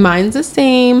unpopular. And mine's the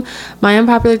same. My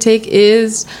unpopular take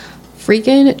is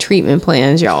freaking treatment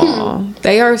plans, y'all.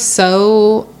 They are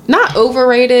so not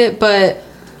overrated, but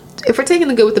if we're taking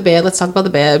the good with the bad, let's talk about the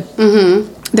bad.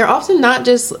 They're often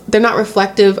they're not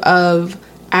reflective of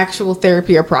actual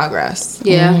therapy or progress.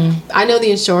 I know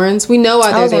the insurance, we know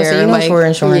why they're there. Like, for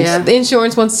insurance. The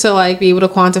insurance wants to like be able to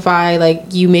quantify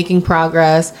like you making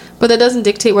progress, but that doesn't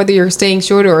dictate whether you're staying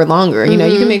shorter or longer. You know,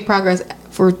 you can make progress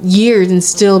for years and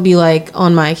still be like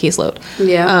on my caseload.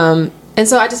 And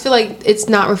so I just feel like it's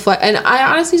not and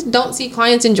I honestly don't see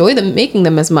clients enjoy making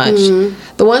them as much.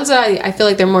 The ones that I feel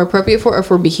like they're more appropriate for are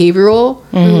for behavioral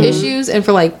issues and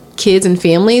for like kids and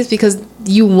families, because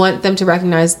you want them to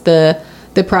recognize the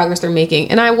progress they're making.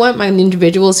 And I want my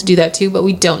individuals to do that too, but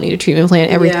we don't need a treatment plan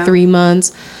every 3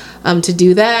 months to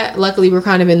do that. Luckily, we're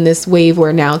kind of in this wave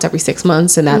where now it's every 6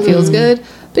 months, and that feels good.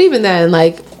 But even then,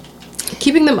 like,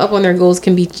 keeping them up on their goals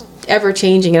can be ever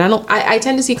changing, and I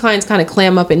tend to see clients kind of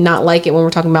clam up and not like it when we're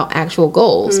talking about actual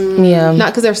goals. Not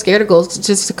because they're scared of goals,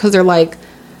 just because they're like,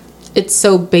 it's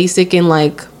so basic and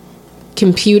like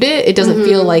computed, it doesn't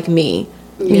feel like me.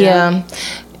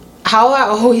 How I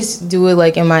always do it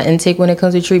like in my intake when it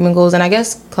comes to treatment goals, and I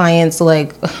guess clients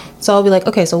like, so I'll be like,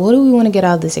 okay, so what do we want to get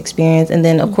out of this experience? And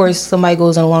then of course somebody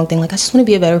goes on a long thing like, I just want to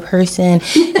be a better person,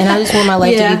 and I just want my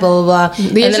life to be blah blah blah.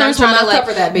 The insurance will not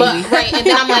cover that, baby. Right, and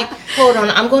then I'm like, hold on,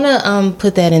 I'm gonna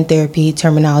put that in therapy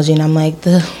terminology, and I'm like,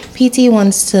 the PT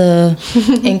wants to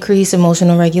increase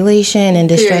emotional regulation and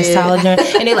distress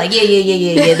tolerance, and they're like,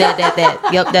 yeah, that,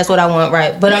 yep, that's what I want,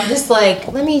 right? But I'm just like,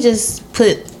 let me just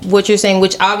put what you're saying,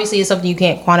 which obviously is something you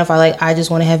can't quantify, like, I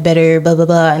just want to have better blah blah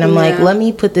blah, and I'm like, let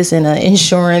me put this in an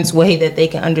insurance way that they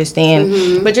can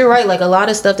understand. But you're right, like a lot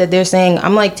of stuff that they're saying,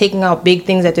 I'm like taking out big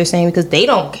things that they're saying because they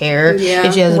don't care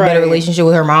if she has a better relationship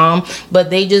with her mom, but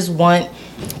they just want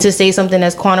to say something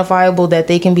that's quantifiable that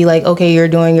they can be like, okay, you're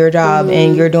doing your job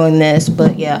and you're doing this.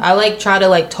 But yeah, I like try to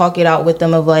like talk it out with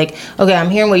them of like, okay, I'm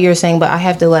hearing what you're saying, but I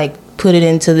have to like put it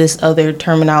into this other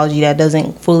terminology that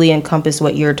doesn't fully encompass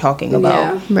what you're talking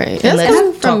about. Right. That's kind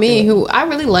of from me, who I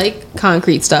really like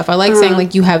concrete stuff. I like saying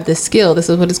like, you have this skill, this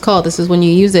is what it's called, this is when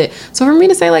you use it. So for me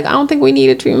to say like, I don't think we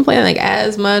need a treatment plan like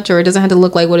as much, or it doesn't have to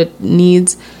look like what it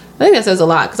needs, I think that says a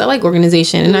lot, because I like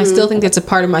organization, and I still think that's a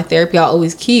part of my therapy I'll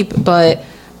always keep. But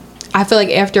I feel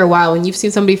like after a while, when you've seen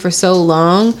somebody for so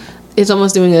long, it's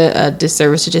almost doing a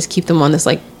disservice to just keep them on this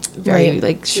like very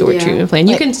like short treatment plan.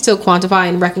 You can still quantify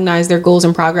and recognize their goals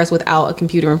and progress without a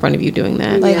computer in front of you doing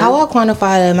that. Like how I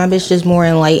quantify that my bitch is more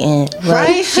enlightened. Like,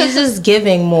 Right? She's just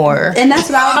giving more. And that's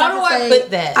what I was How about do to I say.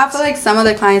 put that? I feel like some of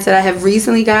the clients that I have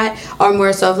recently got are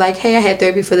more so of like, hey, I had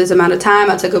therapy for this amount of time.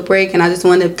 I took a break and I just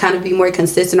want to kind of be more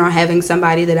consistent on having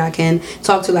somebody that I can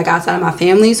talk to like outside of my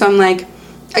family. So I'm like,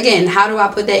 again, how do I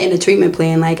put that in a treatment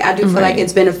plan? Like, I do feel like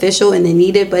it's beneficial and they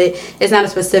need it, but it's not a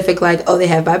specific like, oh, they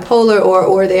have bipolar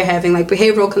or they're having like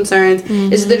behavioral concerns.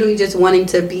 It's literally just wanting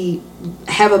to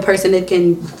have a person that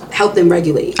can help them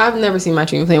regulate. I've never seen my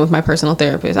treatment plan with my personal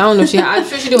therapist. I don't know if I'm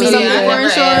sure she's doing Me something neither. for I never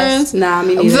insurance. Nah,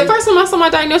 me neither. The first time I saw my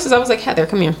diagnosis, I was like, Heather,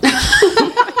 come here.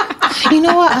 You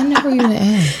know what? I never even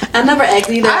asked. I never asked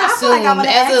either. I feel like I'm assume gonna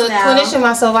as a ask now. clinician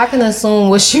myself, I can assume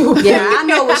what she would. Yeah, I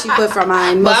know what she put for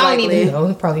mine. But Most I don't likely. even know.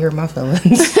 It probably hurt my feelings. You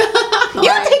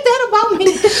think that about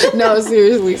me? No,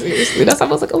 seriously. That's why I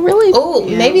was like, oh, really? Oh,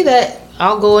 maybe that.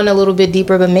 I'll go in a little bit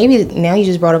deeper, but maybe now you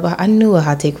just brought up. I knew a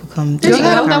hot take would come. Did you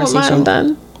have that with mine? I'm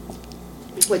done.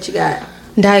 What you got?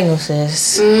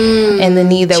 Diagnosis and the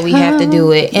need that we have to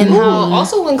do it, and how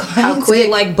also when clients quick. get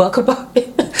like buck about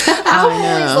it, I'm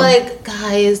always like,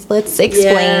 guys, let's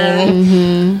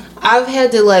explain. I've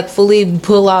had to like fully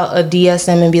pull out a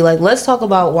DSM and be like, let's talk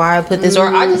about why I put this, or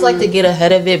I just like to get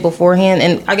ahead of it beforehand.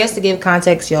 And I guess to give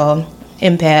context, y'all,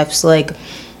 empaths, like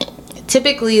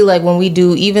typically, like when we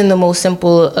do even the most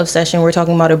simple of session, we're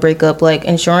talking about a breakup, like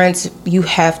insurance, you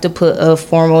have to put a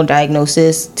formal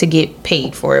diagnosis to get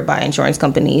paid for it by insurance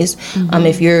companies.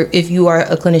 If you are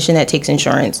a clinician that takes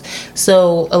insurance.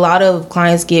 So a lot of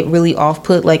clients get really off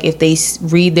put, like if they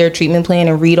read their treatment plan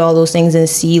and read all those things and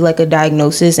see like a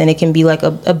diagnosis, and it can be like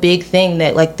a big thing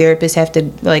that like therapists have to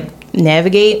like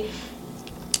navigate.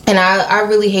 And I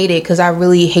really hate it because I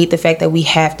really hate the fact that we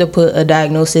have to put a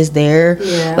diagnosis there.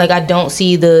 Yeah. Like, I don't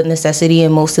see the necessity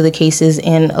in most of the cases.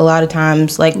 And a lot of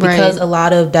times, like, because a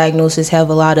lot of diagnoses have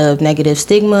a lot of negative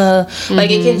stigma,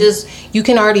 like, it can just, you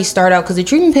can already start out, because the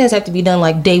treatment plans have to be done,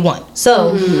 like, day one.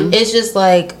 So, it's just,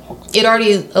 like, it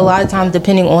already, a lot of times,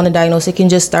 depending on the diagnosis, it can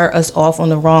just start us off on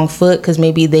the wrong foot because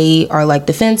maybe they are, like,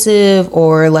 defensive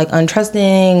or, like,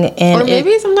 untrusting. And or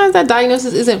maybe sometimes that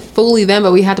diagnosis isn't fully them,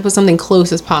 but we have to put something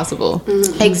close as possible.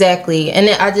 Exactly. And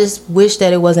I just wish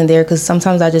that it wasn't there, because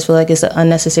sometimes I just feel like it's an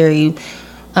unnecessary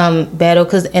battle.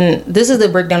 And this is the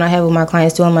breakdown I have with my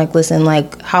clients too. I'm like, listen,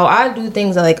 like how I do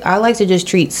things, like I like to just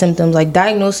treat symptoms, like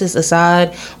diagnosis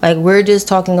aside, like we're just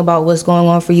talking about what's going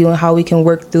on for you and how we can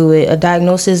work through it. A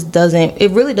diagnosis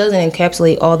really doesn't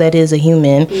encapsulate all that is a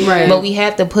human, Right. But we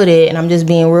have to put it, and I'm just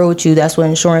being real with you, that's what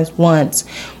insurance wants.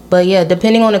 But yeah,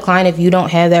 depending on the client, if you don't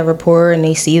have that rapport and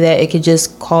they see that, it could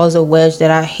just cause a wedge that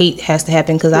I hate has to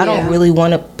happen, because I don't really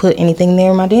want to put anything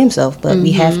there my damn self, but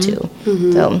we have to.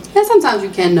 So And sometimes you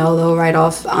can know though right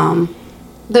off the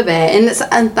bat,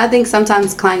 and I think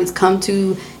sometimes clients come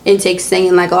to intake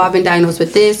saying like, oh, I've been diagnosed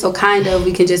with this, so kind of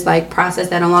we can just like process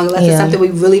that along unless it's something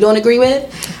we really don't agree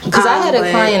with. because I had a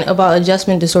client about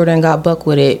adjustment disorder and got buck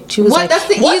with it. She was What? like, That's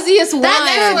the easiest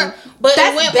one. But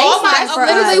That's it went basic all my That's for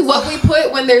literally us. what we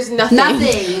put when there's nothing.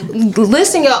 Nothing.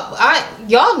 Listen,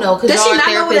 y'all know, because Does y'all she are not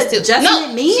know what therapists too.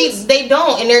 adjustment means? They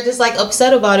don't, and they're just like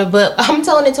upset about it. But I'm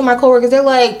telling it to my coworkers. They're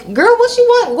like, "Girl, what she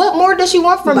want? What more does she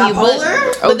want from you?"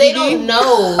 Bipolar? But they ODD? don't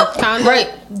know, Kinda.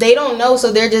 right? They don't know,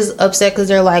 so they're just upset because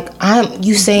they're like,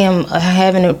 You say I'm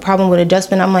having a problem with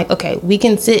adjustment. I'm like, okay, we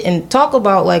can sit and talk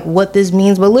about like what this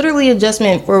means, but literally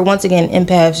adjustment for, once again,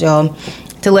 empaths, y'all,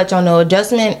 to let y'all know,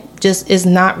 adjustment just is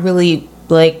not really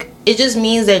like. It just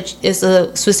means that it's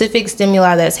a specific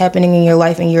stimuli that's happening in your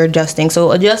life and you're adjusting.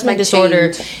 So adjustment Like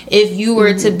disorder, change. if you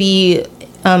were to be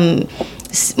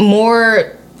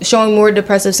showing more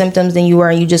depressive symptoms than you were,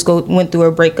 and you just went through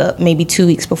a breakup maybe 2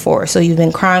 weeks before, so you've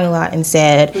been crying a lot and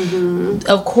sad,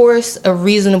 of course a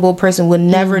reasonable person would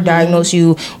never diagnose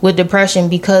you with depression,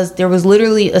 because there was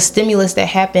literally a stimulus that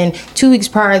happened 2 weeks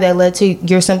prior that led to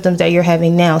your symptoms that you're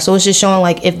having now. So it's just showing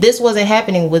like, if this wasn't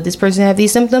happening, would this person have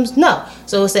these symptoms? No.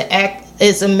 So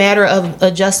it's a matter of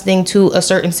adjusting to a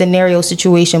certain scenario,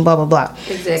 situation, blah blah blah.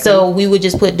 Exactly. So we would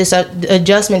just put this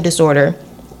adjustment disorder,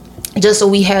 just so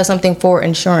we have something for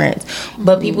insurance.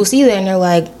 But people see that and they're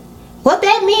like, what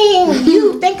that mean?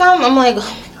 You think I'm like,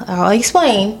 I'll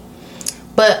explain.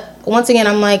 But once again,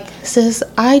 I'm like, sis,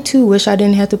 I too wish I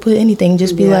didn't have to put anything.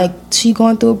 Just be like, she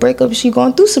going through a breakup, she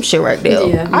going through some shit right now.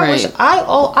 Yeah,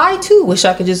 I too wish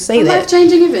I could just say that.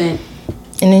 Life-changing event.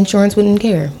 And insurance wouldn't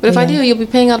care. But if I do, you'll be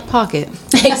paying out of pocket.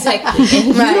 Exactly. And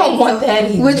you don't want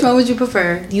that either. Which one would you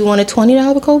prefer? You want a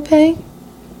 $20 copay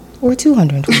or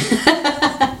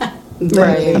 $220?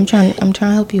 Right. I'm trying to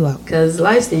help you out. Because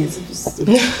LifeStance,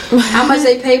 how much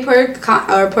they pay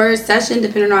per session,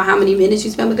 depending on how many minutes you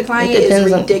spend with the client,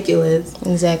 is ridiculous.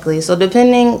 Exactly. So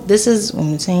this is what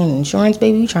I'm saying, insurance,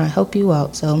 baby, we trying to help you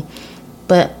out. So,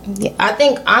 but yeah, I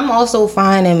think I'm also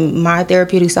fine in my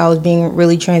therapeutic style is being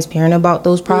really transparent about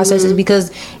those processes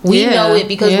because we know it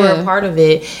because we're a part of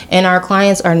it, and our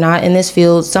clients are not in this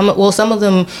field. Some of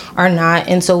them are not,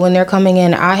 and so when they're coming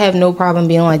in, I have no problem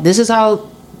being like, this is how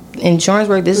insurance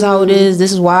work, this is how it is,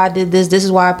 this is why I did this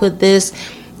is why I put this,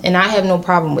 and I have no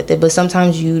problem with it. But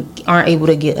sometimes you aren't able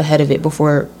to get ahead of it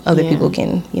before other people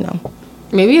can,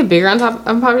 maybe a bigger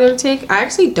unpopular take, I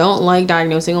actually don't like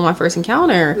diagnosing on my first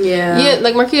encounter. Yeah,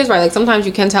 like Marquia's right, like sometimes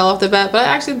you can tell off the bat, but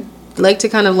I actually like to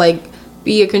kind of like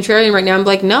be a contrarian right now. I'm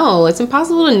like, no, it's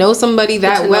impossible to know somebody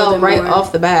that well right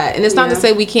off the bat. And it's not to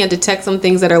say we can't detect some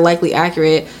things that are likely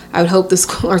accurate. I would hope the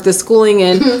schooling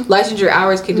and licensure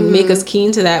hours could make us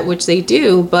keen to that, which they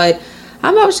do. But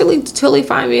I'm actually totally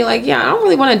fine being like, I don't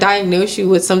really want to diagnose you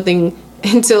with something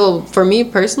until, for me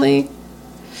personally,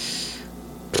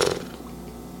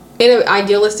 in an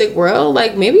idealistic world,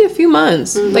 like maybe a few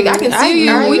months. Like I can see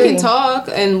you, we can talk,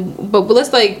 but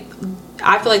let's like,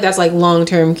 I feel like that's like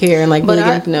long-term care and like really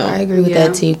getting to know. I agree with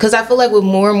that too, because I feel like with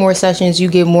more and more sessions you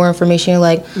get more information. You're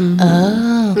like, and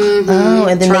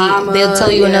then they'll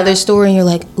tell you another story and you're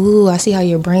like, ooh, I see how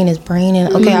your brain is braining.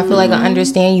 Okay, I feel like I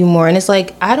understand you more. And it's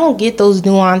like, I don't get those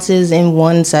nuances in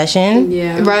one session.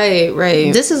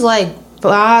 Right. This is like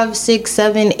 5, 6,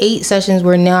 7, 8 sessions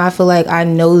where now I feel like I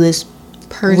know this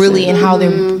person really and how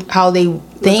they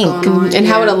think and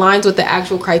how it aligns with the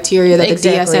actual criteria that the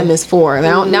DSM is for.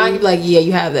 Now you're like,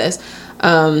 you have this,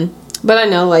 but I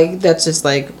know like that's just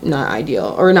like not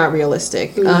ideal or not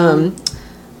realistic.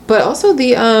 But also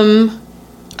the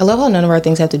I love how none of our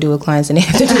things have to do with clients and they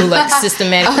have to do like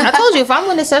systematic. I told you, if I'm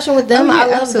in a session with them, I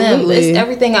love them. It's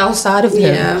everything outside of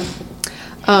them.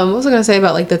 What was I gonna say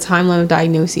about like the timeline of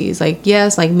diagnoses? Like,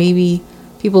 yes, like maybe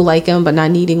people like them but not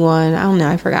needing one. I don't know,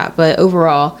 I forgot. But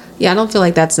overall, I don't feel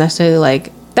like that's necessarily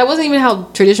like, that wasn't even how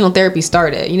traditional therapy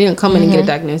started. You didn't come in and get a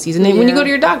diagnosis. And then when you go to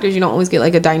your doctors, you don't always get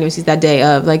like a diagnosis that day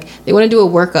of. Like, they want to do a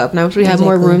workup. And I wish we had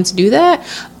more room to do that.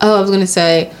 I was going to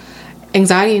say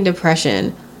anxiety and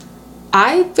depression.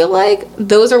 I feel like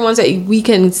those are ones that we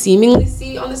can seemingly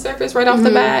see on the surface right off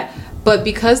the bat. But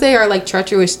because they are like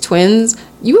treacherous twins,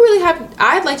 you really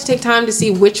I'd like to take time to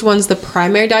see which one's the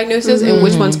primary diagnosis and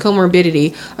which one's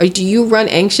comorbidity. Or do you run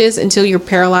anxious until you're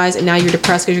paralyzed and now you're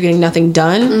depressed because you're getting nothing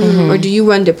done? Or do you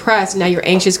run depressed and now you're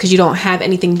anxious because you don't have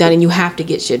anything done and you have to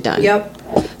get shit done?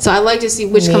 So I like to see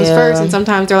which comes first. And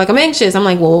sometimes they're like, I'm anxious. I'm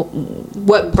like, well,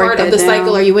 what part of the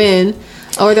cycle are you in?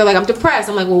 Or they're like, I'm depressed.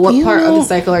 I'm like, well, what part of the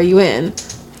cycle are you in?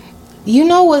 You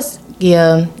know what's...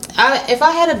 if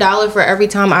I had $1 for every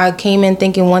time I came in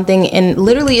thinking one thing, and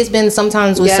literally it's been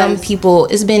sometimes with some people,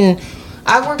 it's been,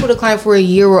 I worked with a client for a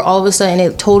year where all of a sudden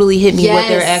it totally hit me what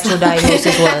their actual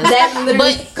diagnosis was.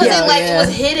 But because it was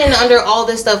hidden under all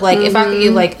this stuff. Like if I could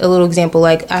give like a little example,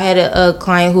 like I had a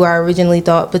client who I originally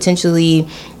thought potentially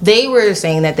they were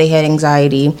saying that they had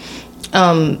anxiety,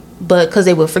 but because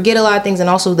they would forget a lot of things, and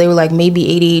also they were like maybe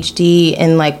ADHD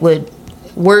and like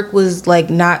work was like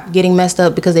not getting messed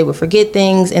up because they would forget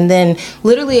things. And then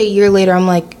literally a year later I'm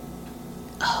like,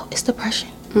 oh, it's depression.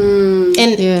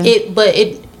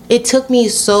 It took me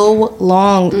so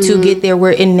long to get there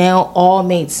where it now all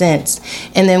made sense.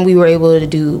 And then we were able to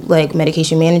do like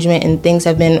medication management and things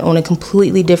have been on a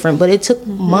completely different, but it took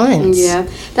months.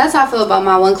 That's how I feel about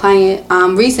my one client.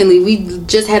 Recently we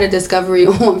just had a discovery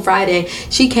on Friday.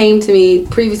 She came to me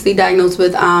previously diagnosed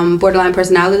with borderline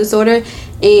personality disorder,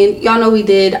 and y'all know we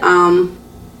did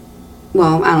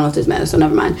well, I don't know if this matters, so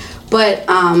never mind, but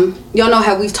y'all know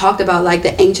how we've talked about like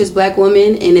the anxious black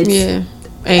woman and it's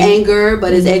anger,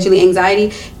 but it's actually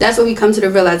anxiety. That's when we come to the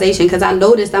realization, because I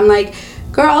noticed, I'm like,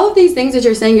 girl, all of these things that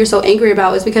you're saying you're so angry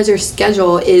about is because your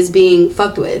schedule is being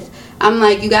fucked with. I'm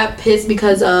like, you got pissed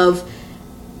because of,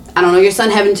 I don't know, your son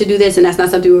having to do this and that's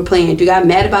not something we were planned. You got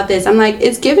mad about this. I'm like,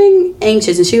 it's giving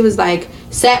anxious. And she was like,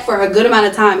 sat for a good amount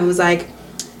of time and was like,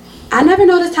 I never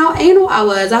noticed how anal I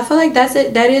was. I feel like that's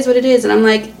it. That is what it is. And I'm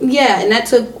like, yeah. And that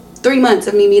took 3 months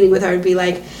of me meeting with her to be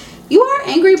like, you are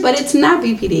angry, but it's not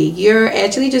BPD. You're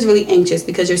actually just really anxious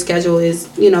because your schedule is,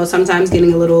 sometimes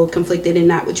getting a little conflicted and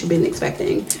not what you've been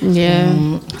expecting. So,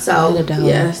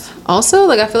 yes. Also,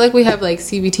 like, I feel like we have, like,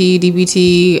 CBT,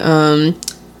 DBT,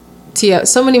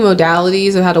 so many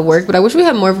modalities of how to work, but I wish we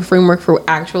had more of a framework for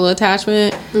actual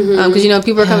attachment. Because,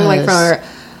 people are coming, like,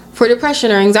 for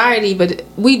depression or anxiety, but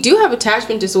we do have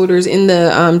attachment disorders in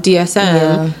the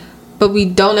DSM. but we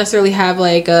don't necessarily have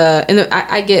like and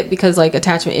I get, because like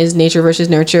attachment is nature versus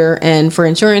nurture, and for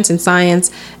insurance and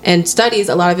science and studies,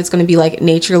 a lot of it's going to be like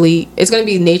it's going to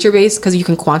be nature based because you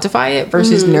can quantify it,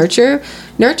 versus nurture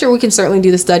we can certainly do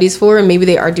the studies for, and maybe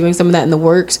they are doing some of that in the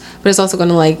works, but it's also going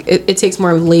to like it takes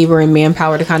more labor and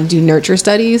manpower to kind of do nurture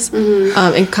studies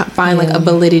and find like a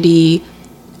validity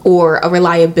or a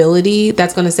reliability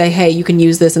that's going to say, hey, you can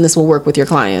use this and this will work with your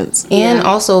clients. And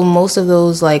also, most of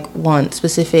those like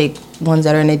specific ones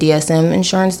that are in the DSM,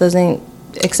 insurance doesn't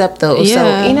accept those.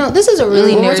 So, you know, this is a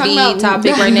really nerdy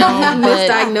topic right now.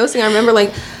 Misdiagnosing, I remember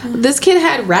like this kid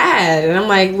had RAD, and I'm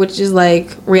like, which is like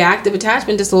reactive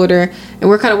attachment disorder, and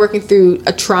we're kind of working through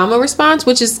a trauma response,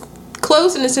 which is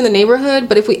close and it's in the neighborhood,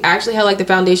 but if we actually had like the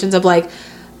foundations of like,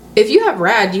 if you have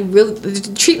RAD,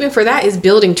 the treatment for that is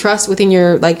building trust within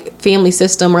your like family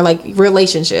system or like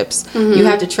relationships. You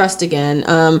have to trust again,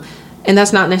 and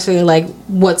that's not necessarily like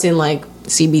what's in like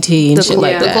CBT and shit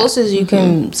like that. The closest you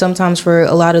can sometimes for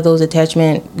a lot of those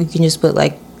attachment, you can just put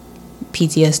like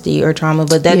PTSD or trauma,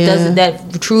 but that does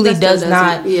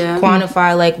not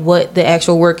quantify like what the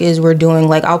actual work is we're doing.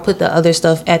 Like I'll put the other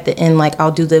stuff at the end, like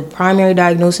I'll do the primary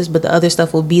diagnosis, but the other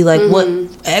stuff will be like what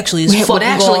actually is going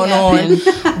on.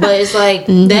 But it's like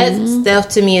that stuff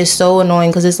to me is so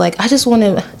annoying, because it's like I just want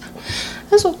to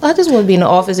be in the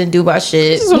office and do my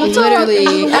shit. Literally,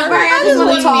 I just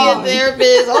want to be a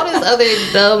therapist. All this other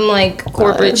dumb like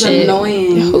corporate shit.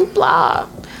 Annoying. Hoopla.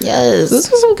 Yes. This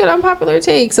was some good unpopular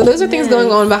takes. So those are things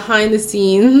going on behind the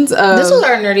scenes. This was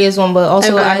our nerdiest one, but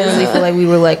also I really feel like we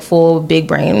were like full big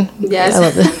brain. Yes. I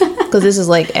love this. Because this is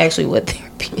like actually what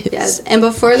therapy is. Yes. And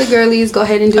before the girlies go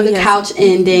ahead and do the couch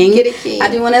ending, I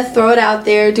do want to throw it out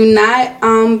there. Do not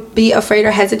be afraid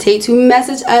or hesitate to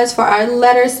message us for our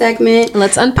letter segment.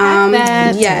 Let's unpack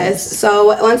that. Yes.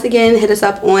 So once again, hit us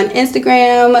up on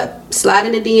Instagram. Slide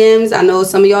in the DMs. I know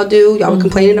some of y'all do. Y'all were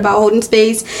complaining about holding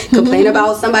space, complaining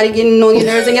about somebody getting on your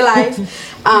nerves in your life.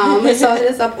 So hit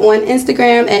us up on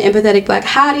Instagram at Empathetic Black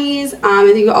Hotties. And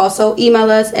you can also email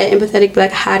us at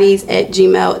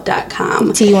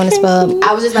empatheticblackhotties@gmail.com. T, you want to spell?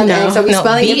 I was just about to ask, are we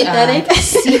spelling empathetic?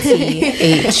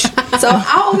 CTH. So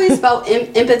I always spell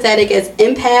empathetic as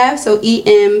empath, so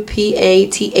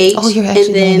EMPATH. Oh, you're actually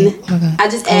and then okay. I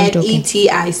just add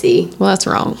ETIC. Well, that's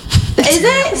wrong. Is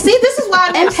it? See, this is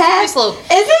why Empath. Is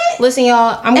it? Listen,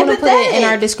 y'all, I'm going to put it in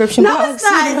our description box. No, it's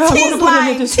not. T's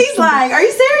lying. Are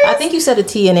you serious? I think you said a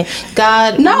T in it.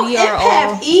 God, no, we are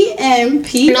all...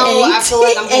 EMPATH. No, I feel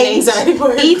like I'm getting anxiety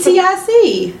for it.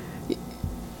 ETIC.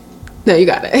 No, you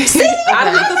got it. See? I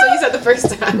don't know if that's what you said the first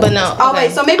time. But no. Oh,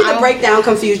 wait. So maybe the breakdown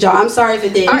confused y'all. I'm sorry if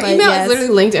it did. Our email is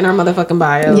literally linked in our motherfucking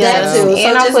bio. That too.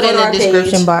 And I'll put it in the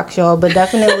description box, y'all. But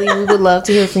definitely, we would love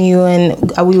to hear from you, and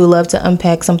we would love to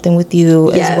unpack something with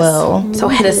you as well. So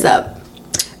hit us up.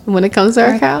 When it comes to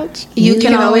our couch, you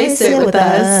can always sit with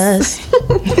us.